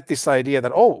so you get this idea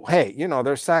that, oh, hey,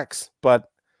 there's sax,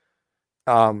 but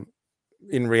in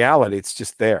reality, it's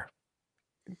just there.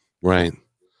 right.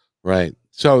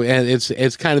 So, and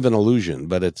it's kind of an illusion,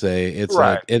 but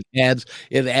Right. it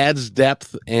adds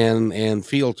depth and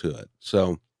feel to it.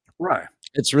 So Right.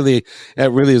 it really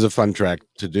is a fun track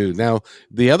to do. Now,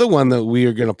 the other one that we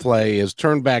are going to play is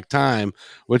Turn Back Time,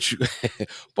 which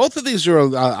both of these are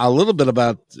a little bit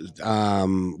about,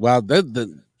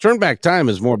 the Turn Back Time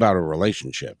is more about a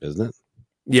relationship, isn't it?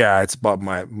 Yeah, it's about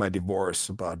my divorce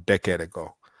about a decade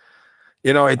ago.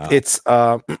 Wow. It's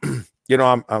I'm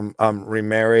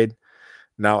remarried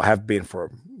now, have been for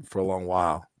a long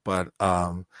while, but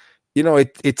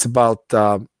it's about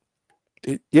I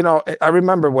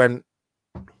remember when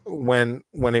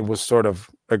it was sort of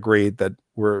agreed that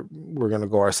we're going to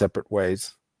go our separate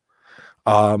ways,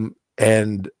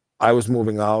 and I was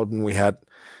moving out, and we had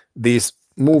these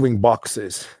moving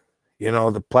boxes,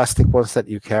 the plastic ones that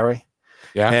you carry,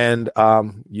 and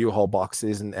U-Haul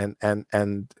boxes,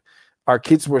 and our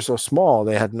kids were so small,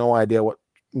 they had no idea what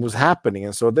was happening,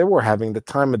 and so they were having the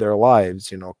time of their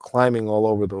lives, climbing all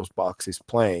over those boxes,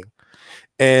 playing,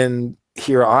 and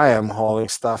here I am hauling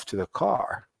stuff to the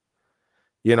car,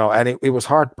 and it was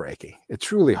heartbreaking. It's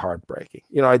truly heartbreaking.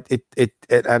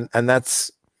 And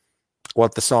that's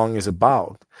what the song is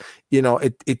about.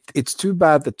 It's too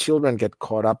bad that children get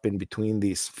caught up in between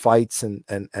these fights and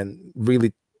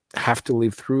really have to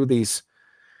live through these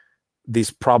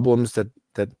problems that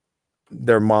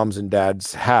their moms and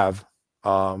dads have.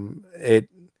 It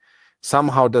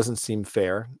somehow doesn't seem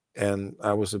fair. And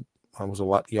I was a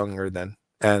lot younger then,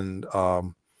 and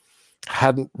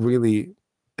hadn't really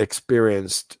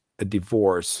experienced a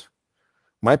divorce.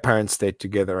 My parents stayed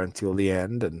together until the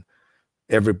end, and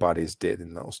everybody's did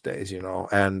in those days,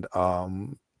 and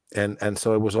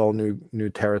so it was all new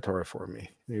territory for me,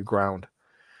 new ground.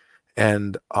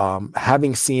 And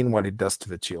having seen what it does to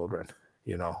the children,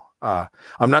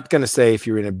 I'm not going to say if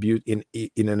you're in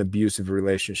an abusive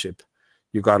relationship,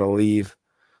 you got to leave,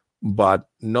 but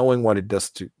knowing what it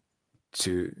does to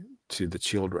the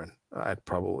children, I'd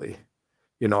probably,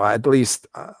 at least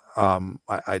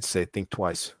I'd say think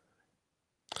twice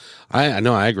I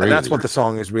know, I agree. And that's with what you. the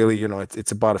song is really,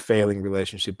 it's about a failing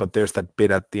relationship, but there's that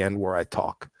bit at the end where I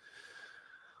talk.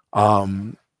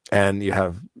 And you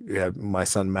have my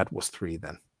son Matt was 3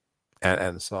 then.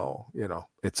 And so,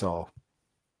 it's all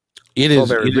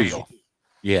very real.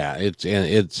 Yeah,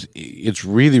 it's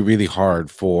really really hard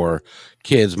for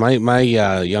kids. My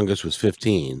youngest was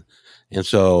 15, and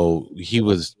so he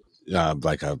was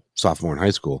like a sophomore in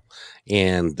high school,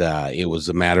 and it was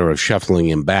a matter of shuffling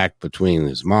him back between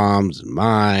his mom's and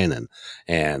mine,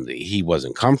 and he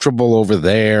wasn't comfortable over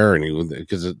there, and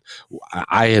because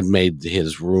I had made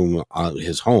his room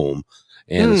his home,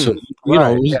 and so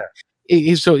right, it was,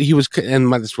 yeah. so he was,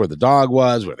 and that's where the dog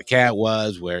was, where the cat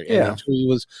was, and so he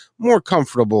was more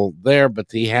comfortable there, but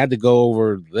he had to go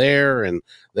over there, and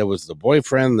there was the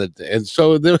boyfriend and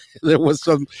so there was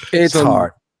It's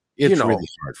hard. It's really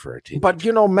hard for a teenager.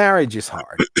 But marriage is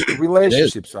hard.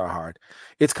 Relationships are hard.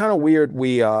 It's kind of weird.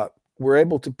 We're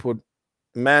able to put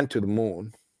man to the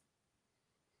moon.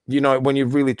 When you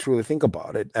really truly think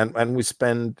about it, and we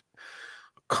spend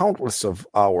countless of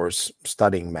hours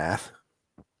studying math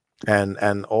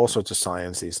and all sorts of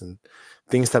sciences and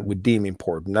things that we deem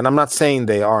important. And I'm not saying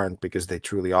they aren't, because they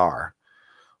truly are.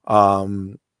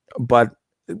 But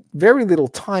very little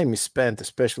time is spent,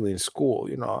 especially in school,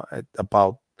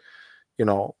 about,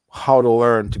 how to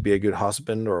learn to be a good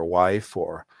husband or a wife,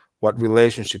 or what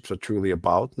relationships are truly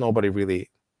about. Nobody really,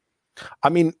 I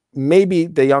mean, maybe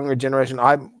the younger generation,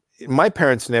 my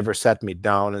parents never sat me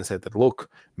down and said that, look,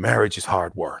 marriage is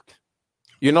hard work,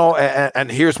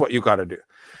 and here's what you got to do.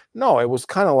 No, it was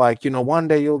kind of like, one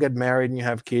day you'll get married and you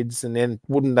have kids, and then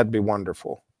wouldn't that be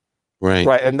wonderful? Right.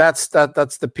 And that's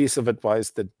the piece of advice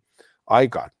that I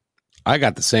got. I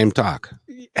got the same talk.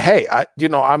 Hey,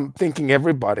 I'm thinking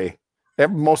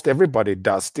most everybody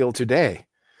does still today.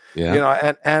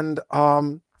 Yeah. And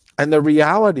the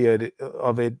reality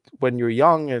of it when you're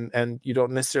young and you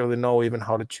don't necessarily know even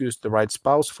how to choose the right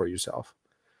spouse for yourself,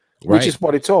 which is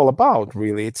what it's all about,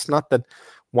 really. It's not that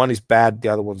one is bad, the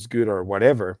other one's good, or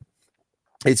whatever.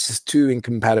 It's just two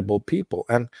incompatible people,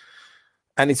 and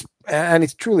it's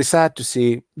truly sad to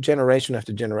see generation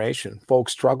after generation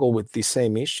folks struggle with these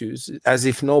same issues, as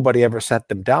if nobody ever sat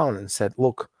them down and said,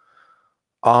 look,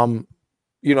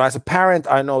 as a parent,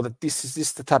 I know that this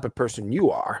is the type of person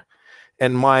you are,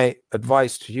 and my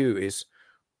advice to you is,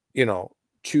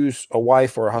 choose a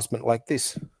wife or a husband like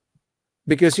this,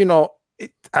 because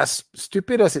as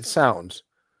stupid as it sounds,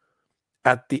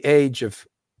 at the age of,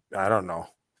 I don't know,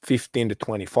 15 to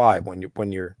 25,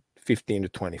 when you're 15 to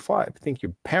 25, I think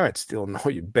your parents still know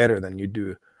you better than you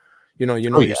do,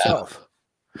 yourself.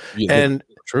 Yeah, and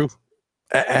true.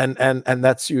 And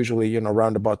that's usually,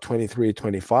 around about 23,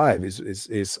 25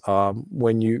 is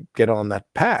when you get on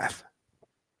that path,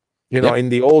 in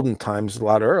the olden times, a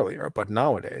lot earlier, but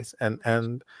nowadays,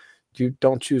 and you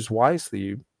don't choose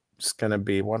wisely, it's going to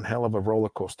be one hell of a roller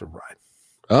coaster ride.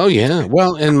 Oh yeah.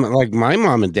 Well, and like my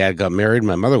mom and dad got married.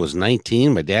 My mother was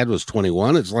 19. My dad was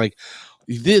 21. It's like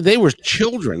they were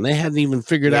children. They hadn't even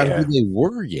figured out who they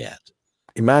were yet.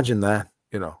 Imagine that,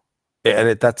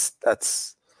 and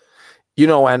that's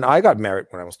and I got married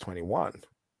when I was 21.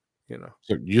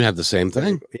 So you have the same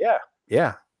thing.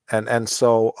 Yeah. And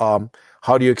so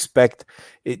how do you expect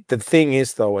it? The thing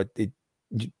is, though,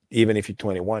 even if you're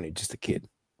 21, you're just a kid.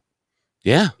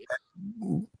 Yeah.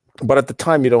 But at the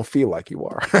time, you don't feel like you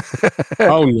are.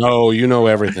 Oh no, you know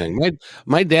everything.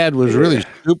 My dad was really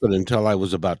stupid until I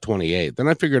was about 28. Then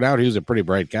I figured out he was a pretty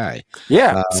bright guy.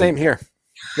 Yeah, same here.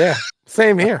 Yeah,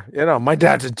 same here. My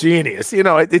dad's a genius.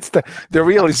 It's the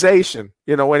realization,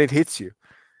 when it hits you.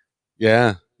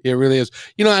 Yeah, it really is.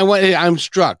 I'm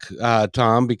struck,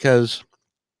 Tom, because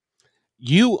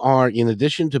you are, in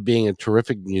addition to being a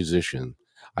terrific musician,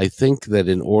 I think that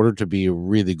in order to be a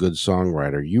really good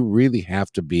songwriter, you really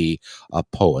have to be a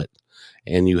poet,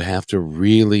 and you have to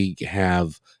really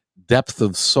have depth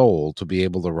of soul to be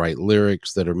able to write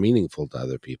lyrics that are meaningful to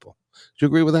other people. Do you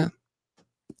agree with that?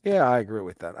 Yeah, I agree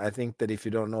with that. I think that if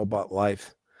you don't know about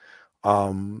life,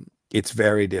 it's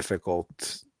very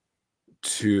difficult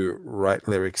to write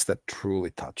lyrics that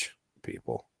truly touch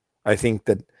people. I think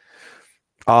that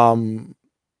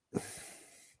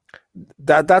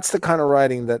that's the kind of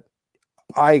writing that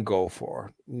I go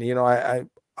for.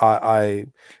 I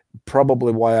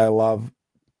probably why I love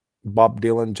Bob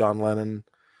Dylan, John Lennon,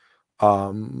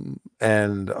 and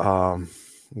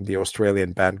the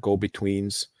Australian band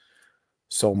Go-Betweens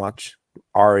so much,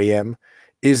 REM,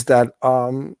 is that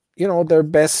their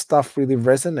best stuff really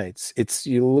resonates. It's,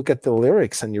 you look at the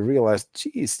lyrics and you realize,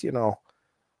 geez,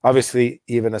 obviously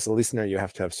even as a listener you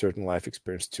have to have certain life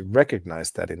experience to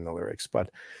recognize that in the lyrics, but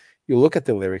you look at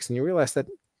the lyrics and you realize that,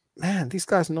 man, these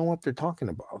guys know what they're talking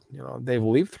about. They've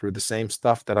lived through the same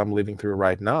stuff that I'm living through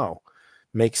right now.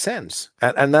 Makes sense.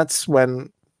 And that's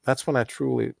when I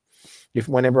truly,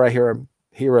 whenever I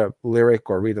hear a lyric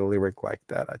or read a lyric like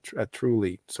that, I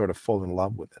truly sort of fall in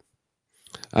love with it.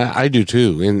 I do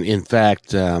too. In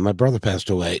fact, my brother passed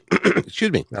away.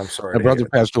 Excuse me. I'm sorry. My brother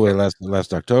passed away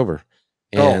last October.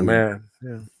 Oh And man.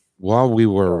 Yeah. while we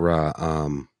were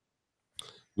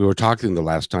talking the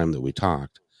last time that we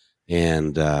talked,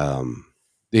 and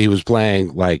he was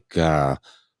playing like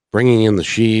Bringing in the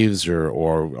Sheaves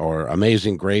or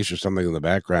Amazing Grace or something in the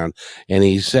background, and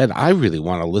he said, I really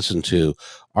want to listen to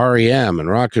REM and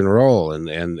rock and roll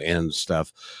and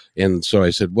stuff. And so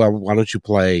I said, well, why don't you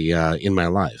play In My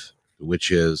Life,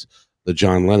 which is the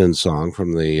John Lennon song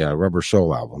from the Rubber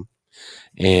Soul album.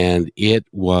 And it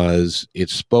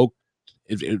spoke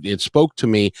to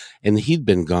me, and he'd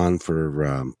been gone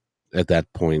for at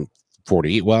that point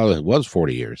 40, well, it was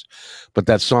 40 years, but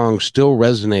that song still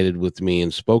resonated with me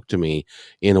and spoke to me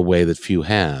in a way that few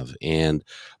have. And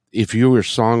if you were a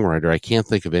songwriter, I can't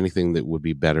think of anything that would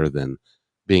be better than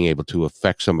being able to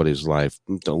affect somebody's life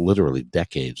literally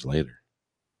decades later.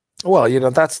 Well,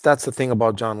 that's the thing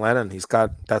about John Lennon.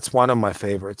 That's one of my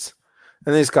favorites.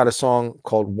 And then he's got a song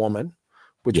called Woman,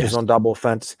 which Yes. was on Double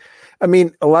Fantasy. I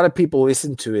mean, a lot of people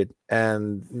listen to it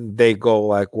and they go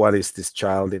like, what is this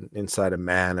child inside a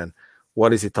man? And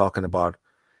what is he talking about?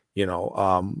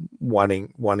 Wanting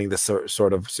the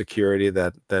sort of security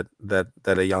that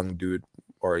a young dude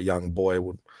or a young boy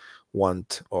would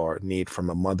want or need from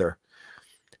a mother.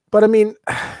 But I mean,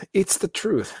 it's the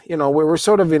truth. We're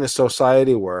sort of in a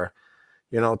society where,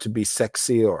 to be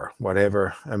sexy or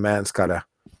whatever, a man's gotta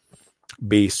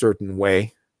be a certain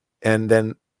way. And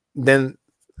then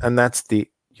that's the,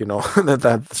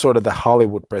 that sort of the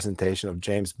Hollywood presentation of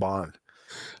James Bond,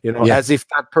 Yeah. as if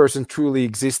that person truly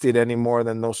existed any more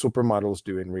than those supermodels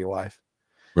do in real life.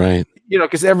 Right.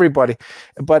 Because everybody,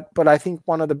 but I think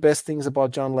one of the best things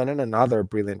about John Lennon and other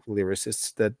brilliant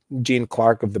lyricists, that Gene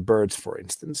Clark of the Byrds, for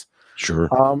instance, Sure.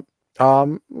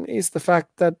 is the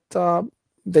fact that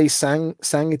they sang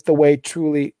it the way it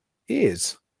truly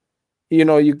is.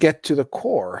 You get to the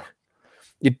core.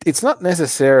 It's not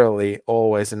necessarily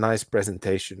always a nice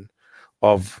presentation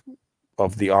of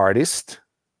the artist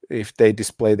if they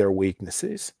display their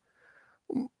weaknesses,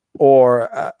 or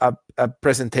a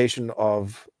presentation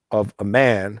of a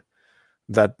man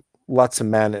that lots of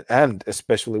men and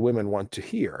especially women want to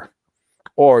hear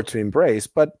or to embrace.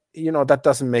 But that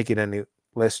doesn't make it any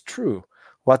less true.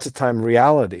 Lots of time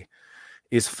reality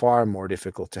is far more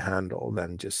difficult to handle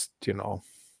than just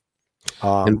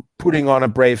putting on a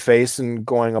brave face and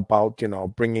going about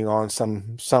bringing on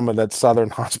some of that southern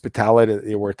hospitality that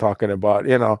you were talking about.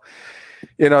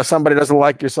 Somebody doesn't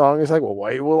like your song, it's like, well,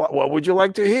 what would you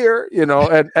like to hear?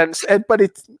 But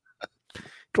it's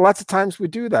lots of times we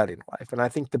do that in life, and I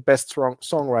think the best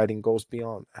songwriting goes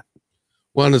beyond that.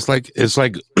 Well, and it's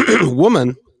like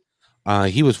Woman.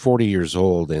 He was 40 years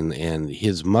old, and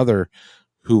his mother,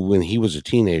 who when he was a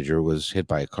teenager was hit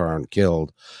by a car and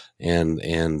killed, and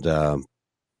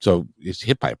so he's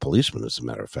hit by a policeman, as a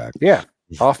matter of fact. Yeah,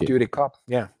 off-duty cop.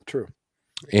 Yeah, true.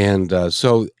 And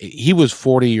so he was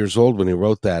 40 years old when he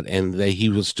wrote that, and he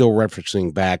was still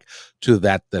referencing back to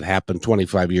that happened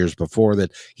 25 years before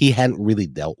that he hadn't really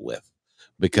dealt with,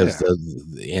 because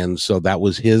and so that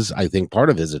was his, I think, part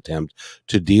of his attempt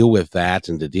to deal with that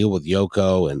and to deal with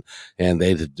Yoko, and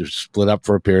they split up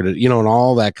for a period of, and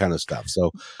all that kind of stuff.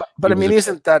 So, but I mean,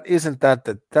 isn't that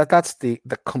that's the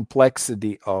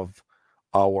complexity of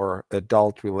our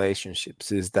adult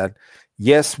relationships, is that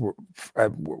yes,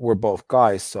 we're both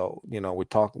guys, so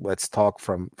let's talk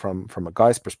from a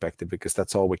guy's perspective, because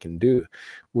that's all we can do.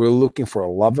 We're looking for a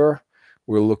lover,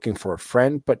 we're looking for a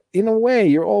friend, but in a way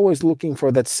you're always looking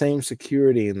for that same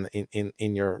security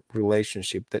in your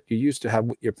relationship that you used to have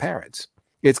with your parents.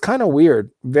 It's kind of weird.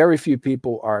 Very few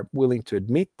people are willing to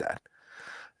admit that.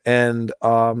 And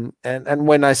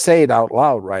when I say it out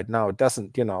loud right now, it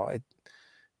doesn't,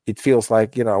 it feels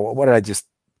like, what did I just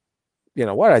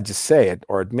say it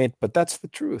or admit? But that's the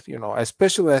truth,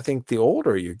 especially I think the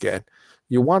older you get,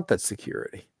 you want that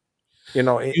security,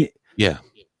 yeah.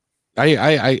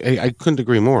 I couldn't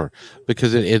agree more,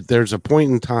 because there's a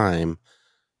point in time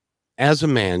as a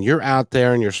man, you're out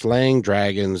there and you're slaying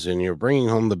dragons and you're bringing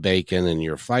home the bacon and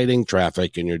you're fighting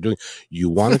traffic and you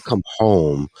want to come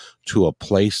home to a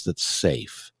place that's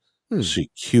safe,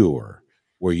 secure,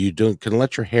 where you can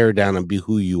let your hair down and be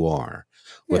who you are.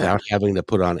 without having to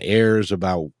put on airs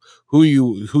about who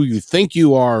you think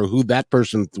you are, who that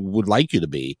person would like you to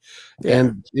be. Yeah.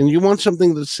 And you want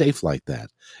something that's safe like that.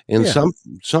 And Yeah.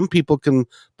 some people can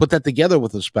put that together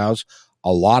with a spouse.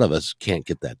 A lot of us can't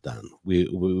get that done.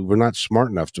 We're not smart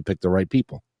enough to pick the right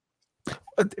people.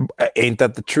 Ain't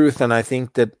that the truth? And I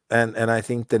think that and I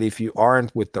think that if you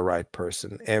aren't with the right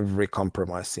person, every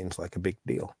compromise seems like a big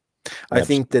deal. I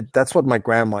think that that's what my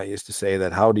grandma used to say,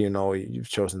 that how do you know you've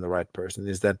chosen the right person,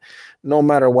 is that no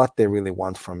matter what they really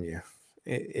want from you,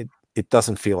 it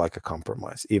doesn't feel like a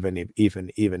compromise, even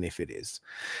if it is.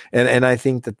 And I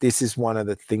think that this is one of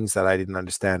the things that I didn't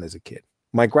understand as a kid.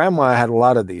 My grandma had a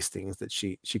lot of these things that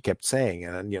she kept saying,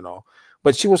 and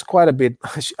but she was quite a bit.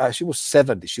 She was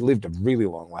 70. She lived a really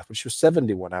long life, but she was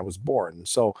 70 when I was born.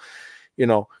 So,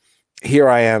 here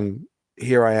I am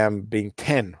being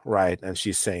 10, right? And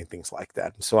she's saying things like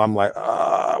that. So I'm like,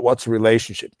 what's a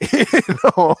relationship?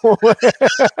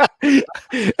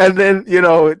 And then,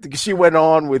 she went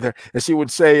on with her, and she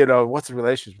would say, what's a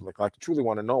relationship? Like, I truly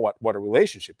want to know what a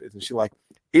relationship is. And she's like,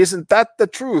 isn't that the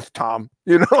truth, Tom?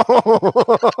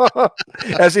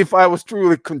 As if I was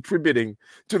truly contributing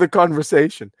to the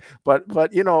conversation. But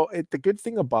the good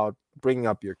thing about bringing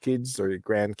up your kids or your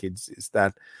grandkids is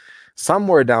that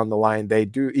somewhere down the line, they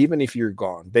do, even if you're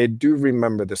gone, they do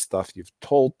remember the stuff you've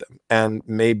told them. And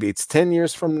maybe it's 10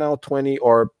 years from now, 20,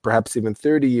 or perhaps even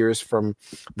 30 years from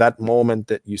that moment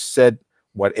that you said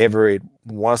whatever it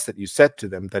was that you said to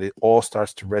them, that it all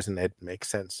starts to resonate and make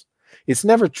sense. It's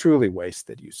never truly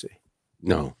wasted, you see.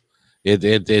 No,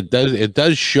 it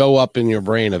does show up in your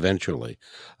brain eventually,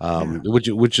 which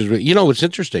is it's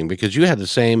interesting because you had the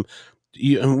same,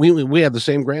 we had the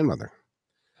same grandmother.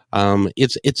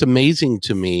 It's amazing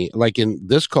to me, like in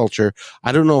this culture,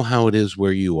 I don't know how it is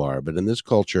where you are, but in this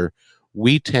culture,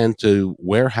 we tend to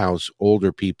warehouse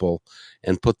older people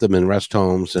and put them in rest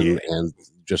homes and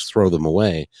just throw them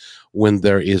away when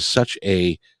there is such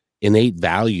a innate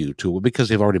value to it because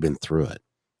they've already been through it.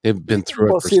 They've been through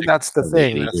it. Well, see, that's the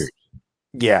thing. Years.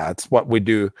 Yeah, it's what we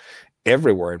do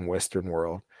everywhere in Western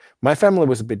world. My family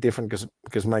was a bit different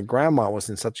because my grandma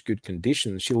was in such good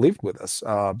condition. She lived with us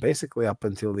basically up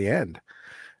until the end,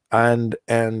 and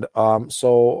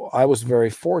so I was very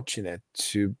fortunate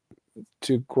to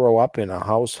grow up in a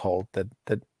household that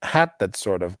had that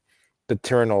sort of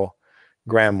paternal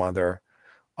grandmother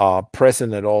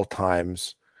present at all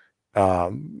times,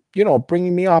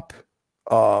 bringing me up,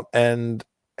 and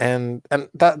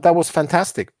that was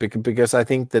fantastic because I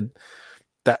think that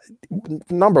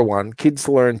number one, kids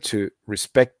learn to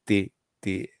respect the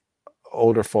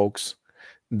older folks.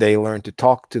 They learn to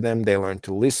talk to them. They learn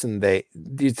to listen.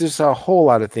 There's a whole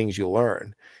lot of things you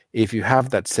learn if you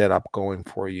have that setup going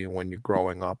for you when you're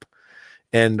growing up.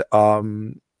 And I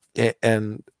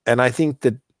think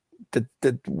that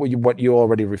what you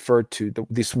already referred to,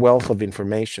 this wealth of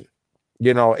information,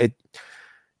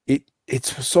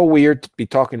 it's so weird to be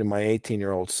talking to my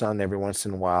 18-year-old son every once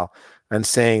in a while and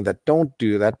saying that don't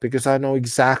do that because I know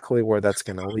exactly where that's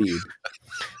going to lead.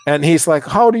 And he's like,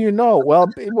 how do you know? Well,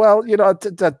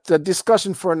 the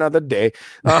discussion for another day,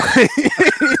 because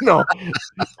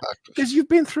you've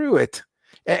been through it.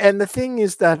 And the thing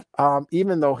is that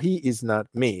even though he is not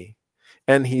me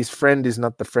and his friend is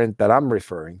not the friend that I'm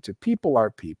referring to, people are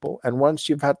people. And once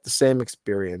you've had the same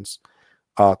experience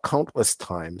countless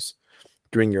times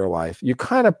during your life, you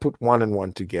kind of put one and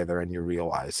one together and you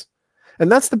realize. And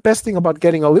that's the best thing about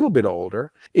getting a little bit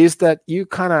older, is that you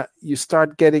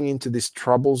start getting into this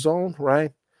trouble zone,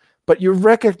 right? But you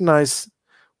recognize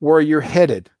where you're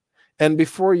headed. And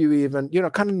before you even,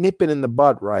 kind of nip it in the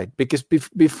bud, right? Because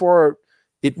before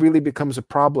it really becomes a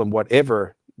problem,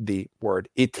 whatever the word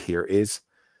 "it" here is,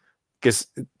 because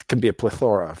it can be a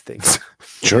plethora of things.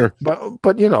 Sure.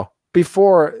 But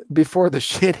before the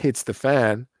shit hits the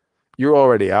fan, you're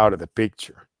already out of the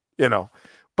picture,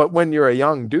 But when you're a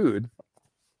young dude,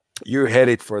 you're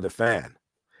headed for the fan,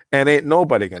 and ain't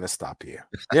nobody gonna stop you,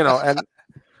 and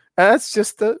that's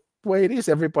just the way it is.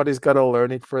 Everybody's got to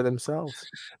learn it for themselves.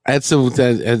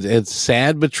 It's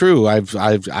sad but true. I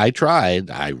tried.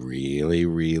 I really,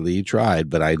 really tried,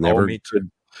 but I never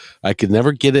could. I could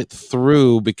never get it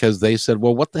through because they said,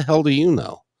 "Well, what the hell do you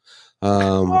know?"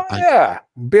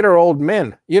 Bitter old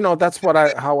men. That's what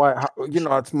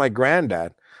it's my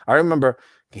granddad. I remember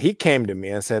he came to me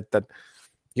and said that,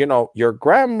 your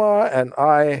grandma and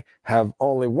I have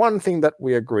only one thing that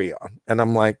we agree on. And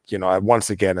I'm like, once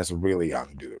again, as a really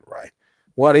young dude, right?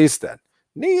 What is that?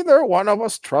 Neither one of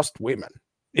us trust women.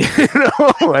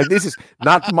 Like, this is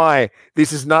not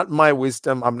my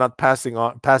wisdom. I'm not passing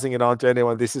it on to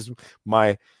anyone. This is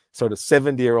my sort of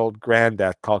 70-year-old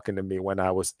granddad talking to me when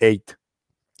I was 8,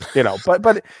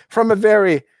 But from a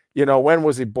very, when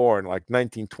was he born? Like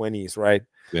 1920s, right?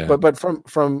 Yeah. But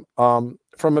from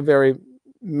a very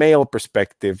male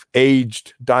perspective,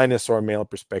 aged dinosaur male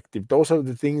perspective, those are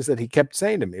the things that he kept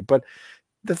saying to me. But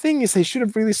the thing is, he should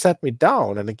have really sat me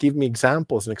down and give me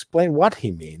examples and explain what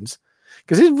he means,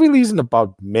 because it really isn't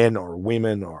about men or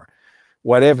women or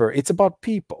whatever. It's about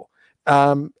people.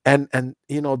 And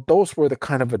those were the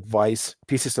kind of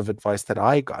pieces of advice that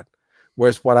I got.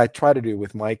 Whereas what I try to do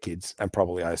with my kids, and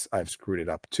probably I've screwed it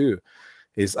up too,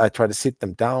 is I try to sit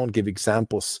them down, give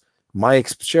examples,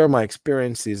 share my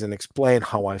experiences, and explain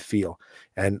how I feel.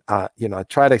 And I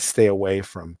try to stay away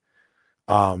from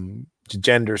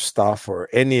gender stuff or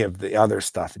any of the other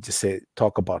stuff, and just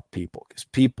talk about people, because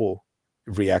people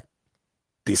react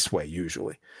this way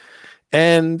usually.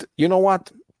 And you know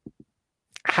what?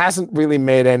 Hasn't really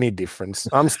made any difference.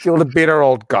 I'm still the bitter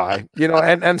old guy,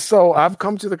 and so I've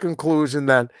come to the conclusion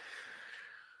that,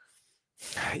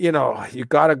 you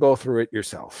got to go through it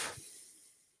yourself.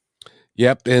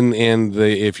 Yep. And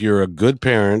if you're a good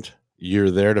parent,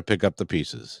 you're there to pick up the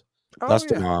pieces, dust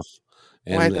them off,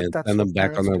 and send them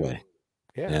back on their way.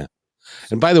 Yeah.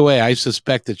 And by the way, I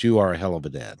suspect that you are a hell of a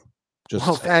dad.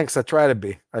 Thanks. I try to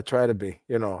be.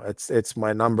 It's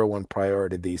my number one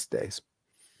priority these days.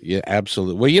 Yeah,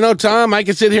 absolutely. Well, Tom, I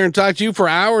could sit here and talk to you for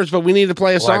hours, but we need to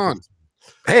play a song.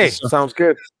 Hey, sounds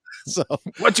good. So,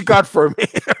 what you got for me?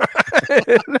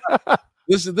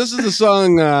 This is the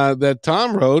song that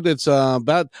Tom wrote. It's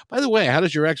about. By the way, how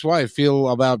does your ex-wife feel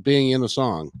about being in the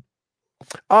song?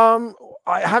 I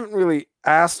haven't really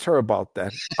asked her about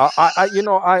that.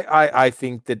 I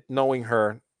think that knowing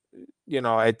her,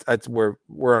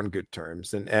 we're on good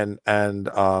terms, and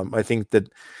I think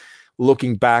that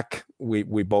looking back,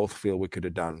 we both feel we could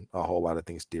have done a whole lot of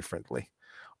things differently.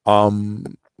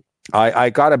 I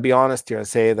gotta be honest here and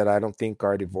say that I don't think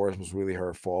our divorce was really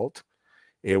her fault.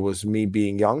 It was me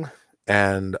being young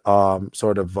and not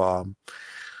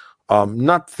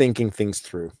thinking things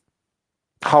through.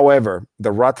 However,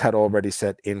 the rut had already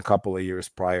set in a couple of years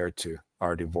prior to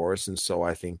our divorce, and so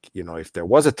I think, if there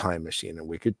was a time machine and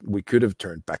we could have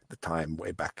turned back the time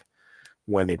way back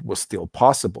when it was still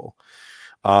possible,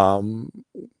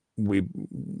 we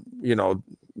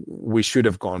should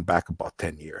have gone back about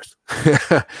 10 years.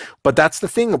 But that's the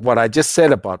thing of what I just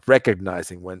said about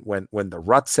recognizing when the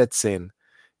rut sets in,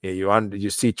 you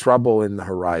see trouble in the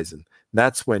horizon.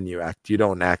 That's when you act. You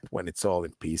don't act when it's all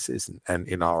in pieces. And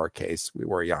in our case, we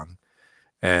were young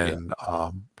and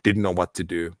didn't know what to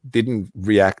do, didn't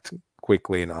react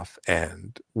quickly enough,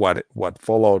 and what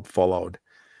followed.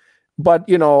 But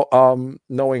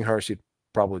knowing her, she'd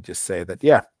probably just say that,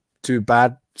 yeah, too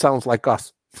bad, sounds like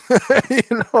us.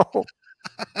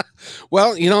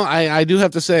 Well, I do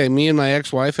have to say, me and my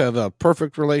ex-wife have a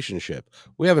perfect relationship.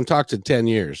 We haven't talked in 10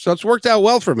 years, so it's worked out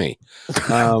well for me.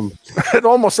 It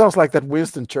almost sounds like that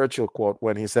Winston Churchill quote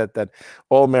when he said that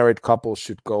all married couples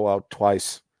should go out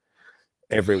twice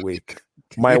every week.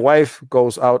 My wife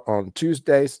goes out on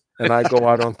Tuesdays and I go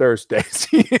out on Thursdays.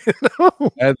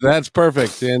 That's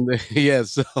perfect. And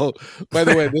yes, so by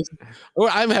the way,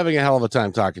 I'm having a hell of a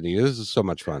time talking to you. This is so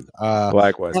much fun.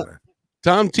 Likewise, man.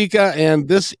 Tom Tika, and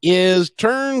this is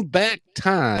Turn Back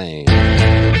Time.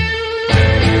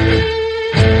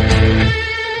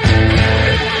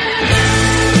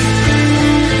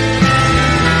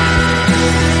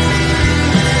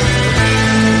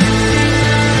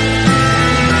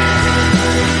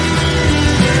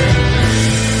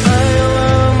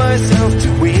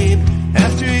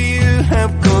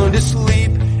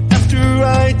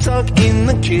 Tuck in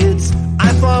the kids,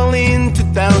 I fall into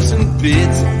 1,000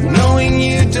 bits, knowing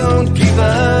you don't give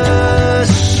a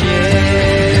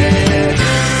shit.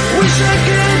 Wish I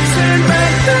could turn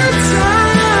back the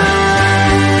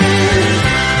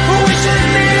time. Wish I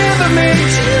never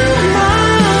made you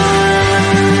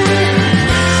mine.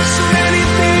 So many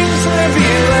things I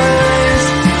realized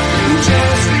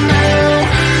just now.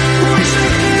 Wish I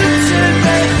could turn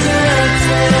back the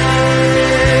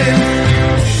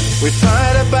time. We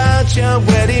fight about your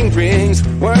wedding rings,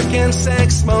 work and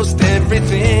sex, most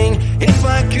everything. If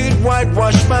I could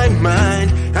whitewash my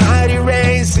mind, I'd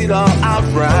erase it all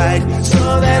outright,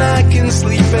 so that I can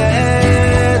sleep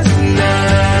at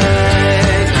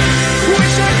night.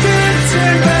 Wish I could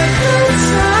turn back the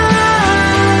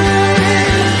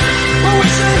time.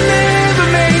 Wish I never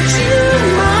made you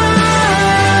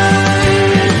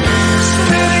mine. So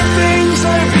many things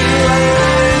I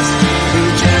realized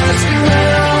just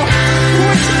now.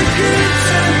 Wish I could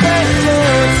turn back the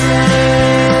time.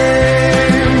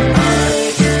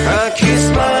 I kiss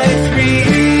my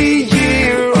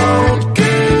 3-year-old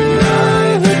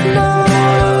goodnight.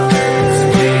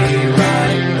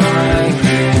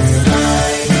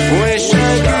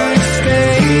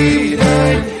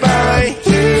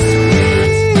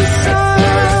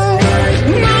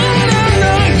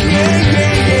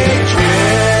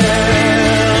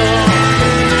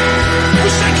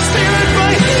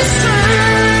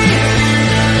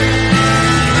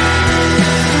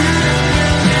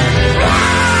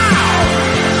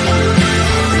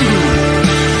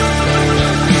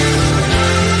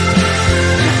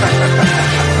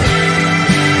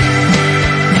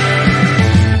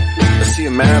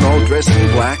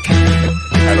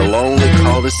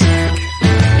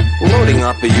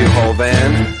 the U-Haul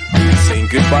van, saying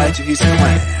goodbye to his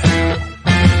clan.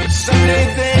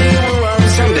 Someday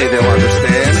they'll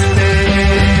understand.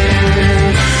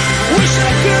 Wish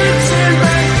I could turn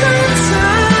back the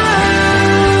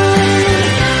time.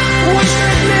 Wish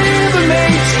I'd never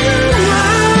made you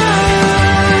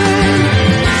mine.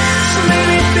 So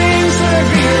many things I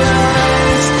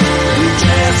realized you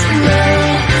just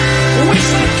know. Wish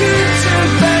I could turn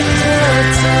back the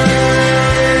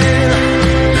time.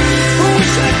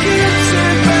 Wish I could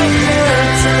turn back the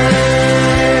time.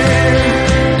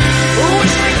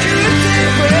 Wish I could turn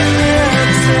back the time.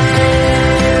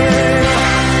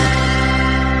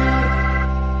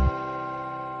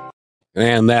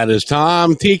 And that is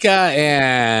Tom Tika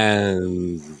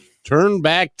and Turn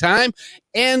Back Time.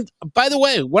 And by the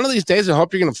way, one of these days, I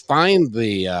hope you're going to find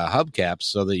the hubcaps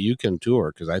so that you can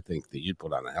tour, because I think that you'd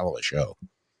put on a hell of a show.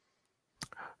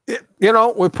 You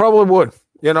know, we probably would.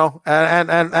 You know,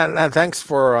 and thanks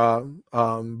for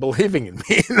believing in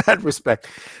me in that respect.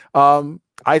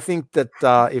 I think that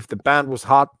if the band was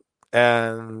hot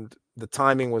and the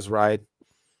timing was right,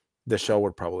 the show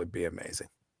would probably be amazing.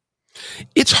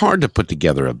 It's hard to put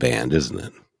together a band, isn't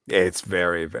it? It's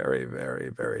very, very, very,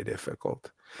 very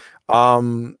difficult.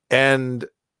 And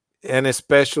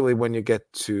especially when you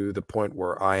get to the point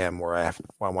where I am, where I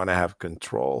want to have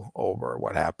control over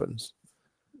what happens.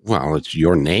 Well, it's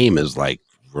your name is like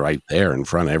right there in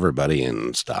front of everybody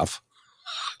and stuff.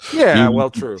 Yeah, You- well,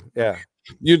 true. Yeah.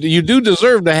 You do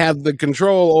deserve to have the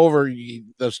control over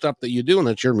the stuff that you do, and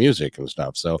it's your music and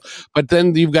stuff. So, but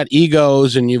then you've got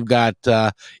egos and you've got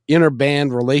inner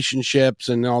band relationships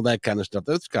and all that kind of stuff.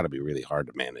 That's got to be really hard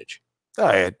to manage.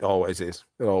 It always is.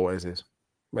 It always is.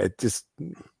 It just,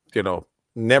 you know,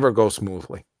 never goes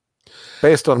smoothly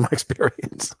based on my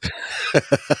experience.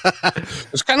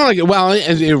 It's kind of like, well,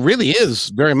 it really is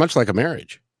very much like a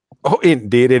marriage. Oh,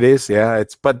 indeed it is. Yeah.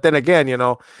 But then again, you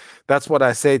know, that's what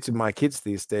I say to my kids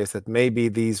these days, that maybe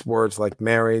these words like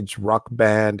marriage, rock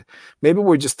band, maybe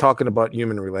we're just talking about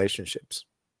human relationships.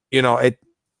 You know,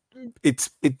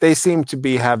 they seem to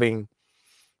be having,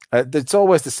 it's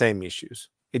always the same issues.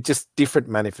 It's just different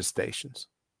manifestations.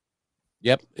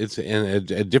 Yep, it's in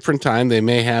a different time. They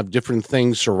may have different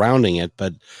things surrounding it,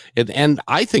 but and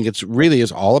I think it's really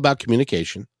is all about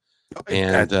communication.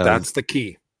 And That's the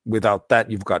key. Without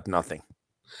that, you've got nothing.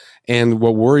 And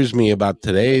what worries me about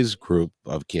today's group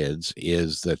of kids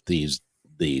is that these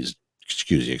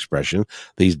excuse the expression,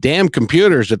 these damn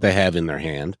computers that they have in their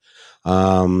hand,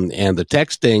 and the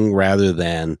texting rather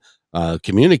than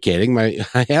communicating. I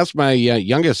asked my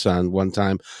youngest son one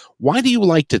time, why do you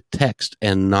like to text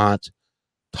and not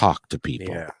talk to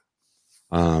people? Yeah.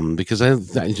 Because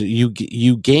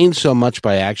you gain so much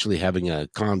by actually having a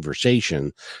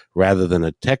conversation rather than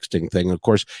a texting thing. Of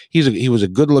course, he was a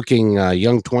good-looking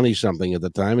young 20-something at the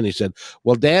time, and he said,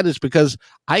 "Well, Dad, it's because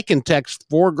I can text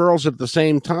 4 girls at the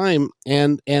same time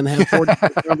and have 4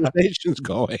 different conversations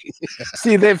going."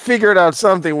 See, they figured out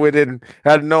something we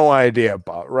had no idea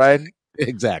about, right?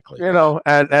 Exactly. You know,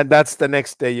 and that's the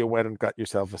next day you went and got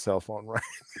yourself a cell phone, right?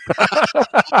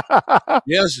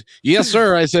 Yes,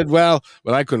 sir. I said, well,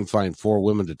 but I couldn't find 4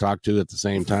 women to talk to at the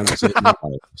same time. So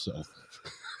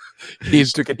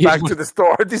He's to get back to the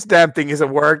store. This damn thing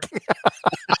isn't working.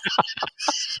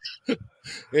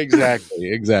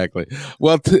 Exactly.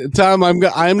 Well, Tom, I'm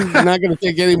not going to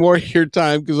take any more of your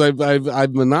time because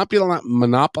I've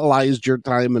monopolized your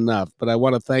time enough. But I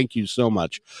want to thank you so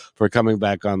much for coming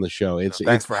back on the show.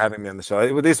 Thanks for having me on the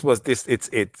show. What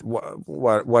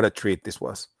a treat this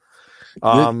was.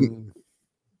 Go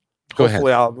ahead.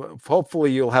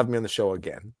 Hopefully you'll have me on the show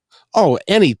again. Oh,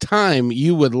 anytime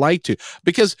you would like to,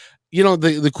 because you know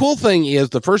the cool thing is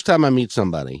the first time I meet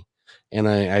somebody and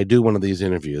I do one of these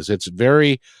interviews, it's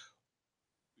very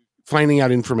finding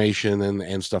out information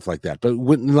and stuff like that. But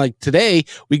like today,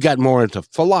 we got more into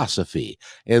philosophy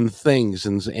and things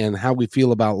and how we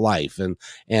feel about life. And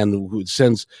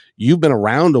since you've been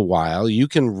around a while, you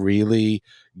can really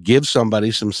give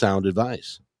somebody some sound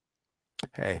advice.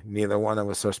 Hey, neither one of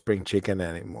us are spring chicken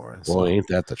anymore. So. Well, ain't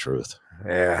that the truth?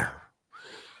 Yeah.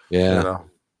 Yeah. You know.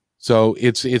 So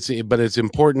it's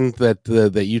important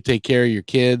that you take care of your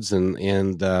kids and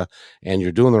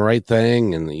you're doing the right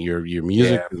thing and your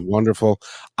music is wonderful.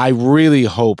 I really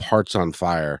hope Hearts on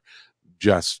Fire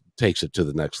just takes it to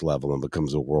the next level and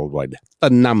becomes a worldwide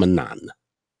phenomenon.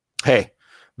 Hey,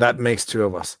 that makes 2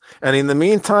 of us. And in the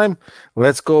meantime,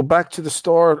 let's go back to the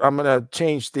store. I'm gonna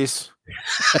change this.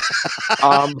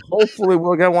 Hopefully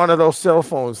we'll get one of those cell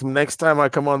phones. Next time I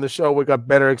come on the show, we got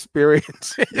better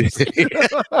experiences.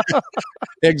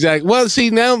 Exactly. Well, see,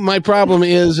 now my problem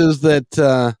is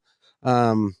that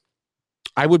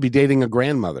I would be dating a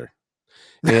grandmother.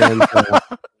 And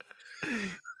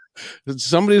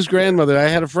somebody's grandmother. I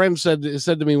had a friend said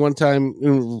to me one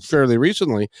time fairly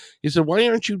recently, he said, "Why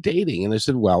aren't you dating?" And I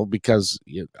said, "Well, because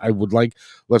I would like,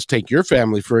 let's take your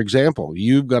family, for example.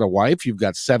 You've got a wife, you've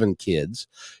got 7 kids,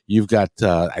 you've got,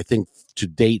 I think, to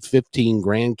date 15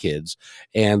 grandkids.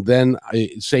 And then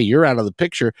say you're out of the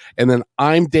picture, and then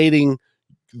I'm dating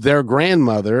their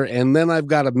grandmother, and then I've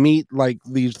got to meet like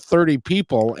these 30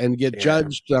 people and get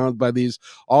judged by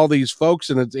all these folks,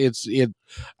 and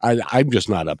I'm just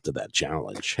not up to that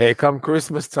challenge." Hey, come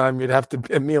Christmas time, you'd have to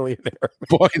be a millionaire.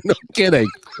 Boy, no kidding.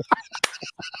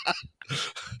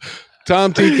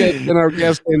 Tom Tika has been our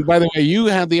guest, and by the way, you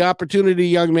have the opportunity,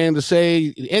 young man, to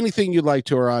say anything you'd like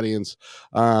to our audience.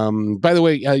 By the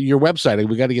way, your website,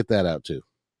 we got to get that out too.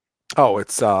 Oh,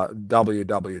 it's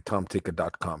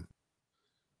www.tomtika.com.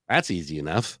 That's easy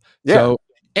enough. Yeah. So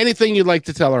anything you'd like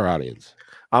to tell our audience?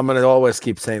 I'm going to always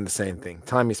keep saying the same thing.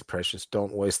 Time is precious.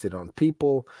 Don't waste it on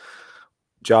people,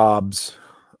 jobs,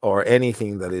 or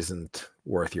anything that isn't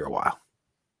worth your while.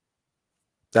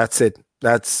 That's it.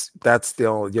 That's the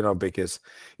only, because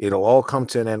it'll all come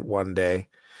to an end one day.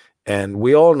 And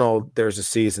we all know there's a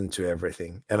season to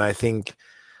everything. And I think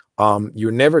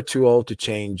you're never too old to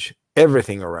change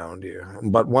everything around you,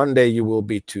 but one day you will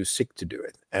be too sick to do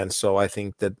it. And so I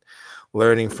think that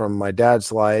learning from my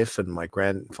dad's life and my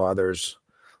grandfather's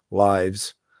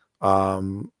lives,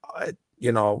 if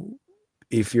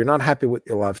you're not happy with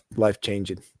your life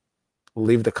changing,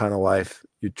 live the kind of life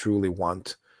you truly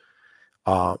want,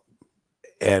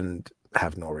 and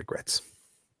have no regrets.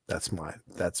 That's my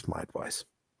advice.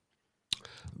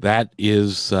 That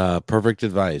is perfect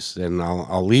advice, and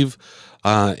I'll leave.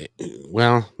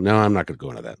 Well, no, I'm not going to go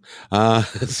into that.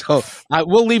 So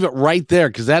we'll leave it right there,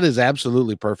 because that is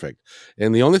absolutely perfect.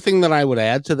 And the only thing that I would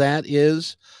add to that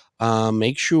is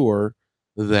make sure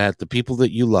that the people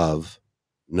that you love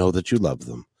know that you love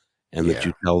them, and that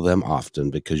you tell them often,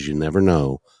 because you never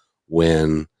know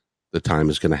when the time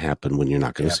is going to happen when you're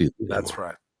not going to see them. That's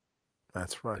right.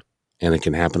 That's right. And it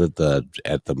can happen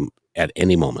at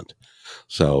any moment.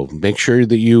 So make sure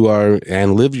that you are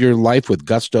and live your life with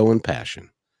gusto and passion.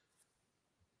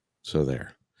 So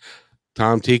there.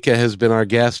 Tom Tika has been our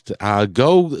guest.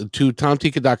 Go to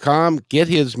tomtika.com, get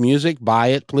his music, buy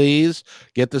it, please.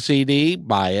 Get the CD,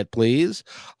 buy it, please.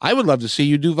 I would love to see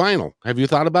you do vinyl. Have you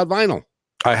thought about vinyl?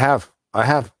 I have.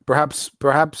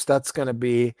 Perhaps that's going to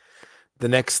be the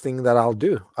next thing that I'll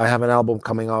do. I have an album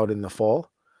coming out in the fall,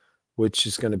 which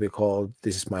is going to be called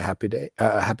 "This Is My Happy Day,"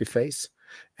 Happy Face.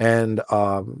 And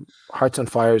Hearts on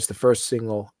Fire is the first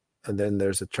single, and then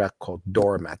there's a track called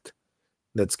Doormat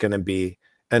that's going to be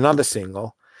another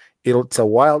single. It's a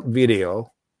wild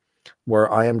video where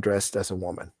I am dressed as a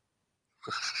woman.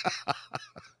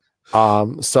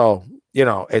 So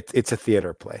it's a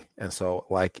theater play, and so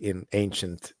like in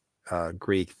ancient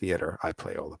Greek theater, I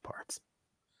play all the parts.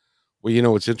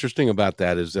 Well, what's interesting about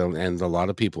that is, and a lot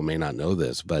of people may not know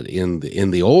this, but in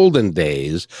the olden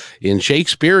days, in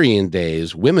Shakespearean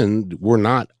days, women were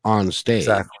not on stage.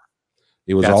 Exactly.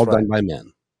 It was all done by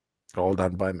men. All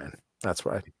done by men. That's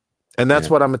right. And that's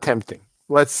what I'm attempting.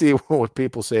 Let's see what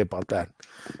people say about that.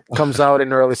 Comes out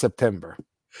in early September.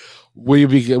 Will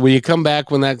you come back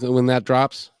when that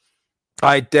drops?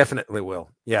 I definitely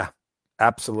will. Yeah,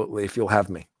 absolutely. If you'll have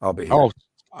me, I'll be here. Oh,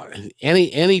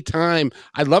 any time.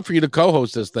 I'd love for you to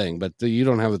co-host this thing, but you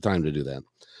don't have the time to do that.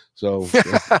 So,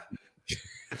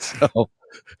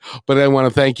 but I want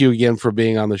to thank you again for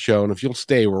being on the show. And if you'll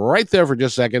stay right there for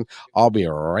just a second, I'll be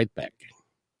right back.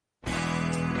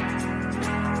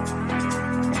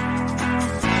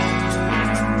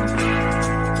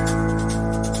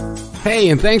 Hey,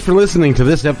 and thanks for listening to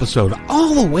this episode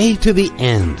all the way to the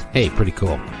end. Hey, pretty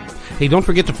cool. Hey, don't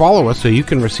forget to follow us so you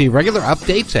can receive regular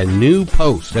updates and new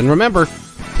posts. And remember,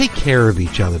 take care of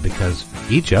each other, because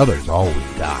each other's all we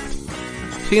got.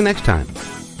 See you next time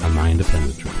on My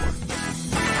Independence Report.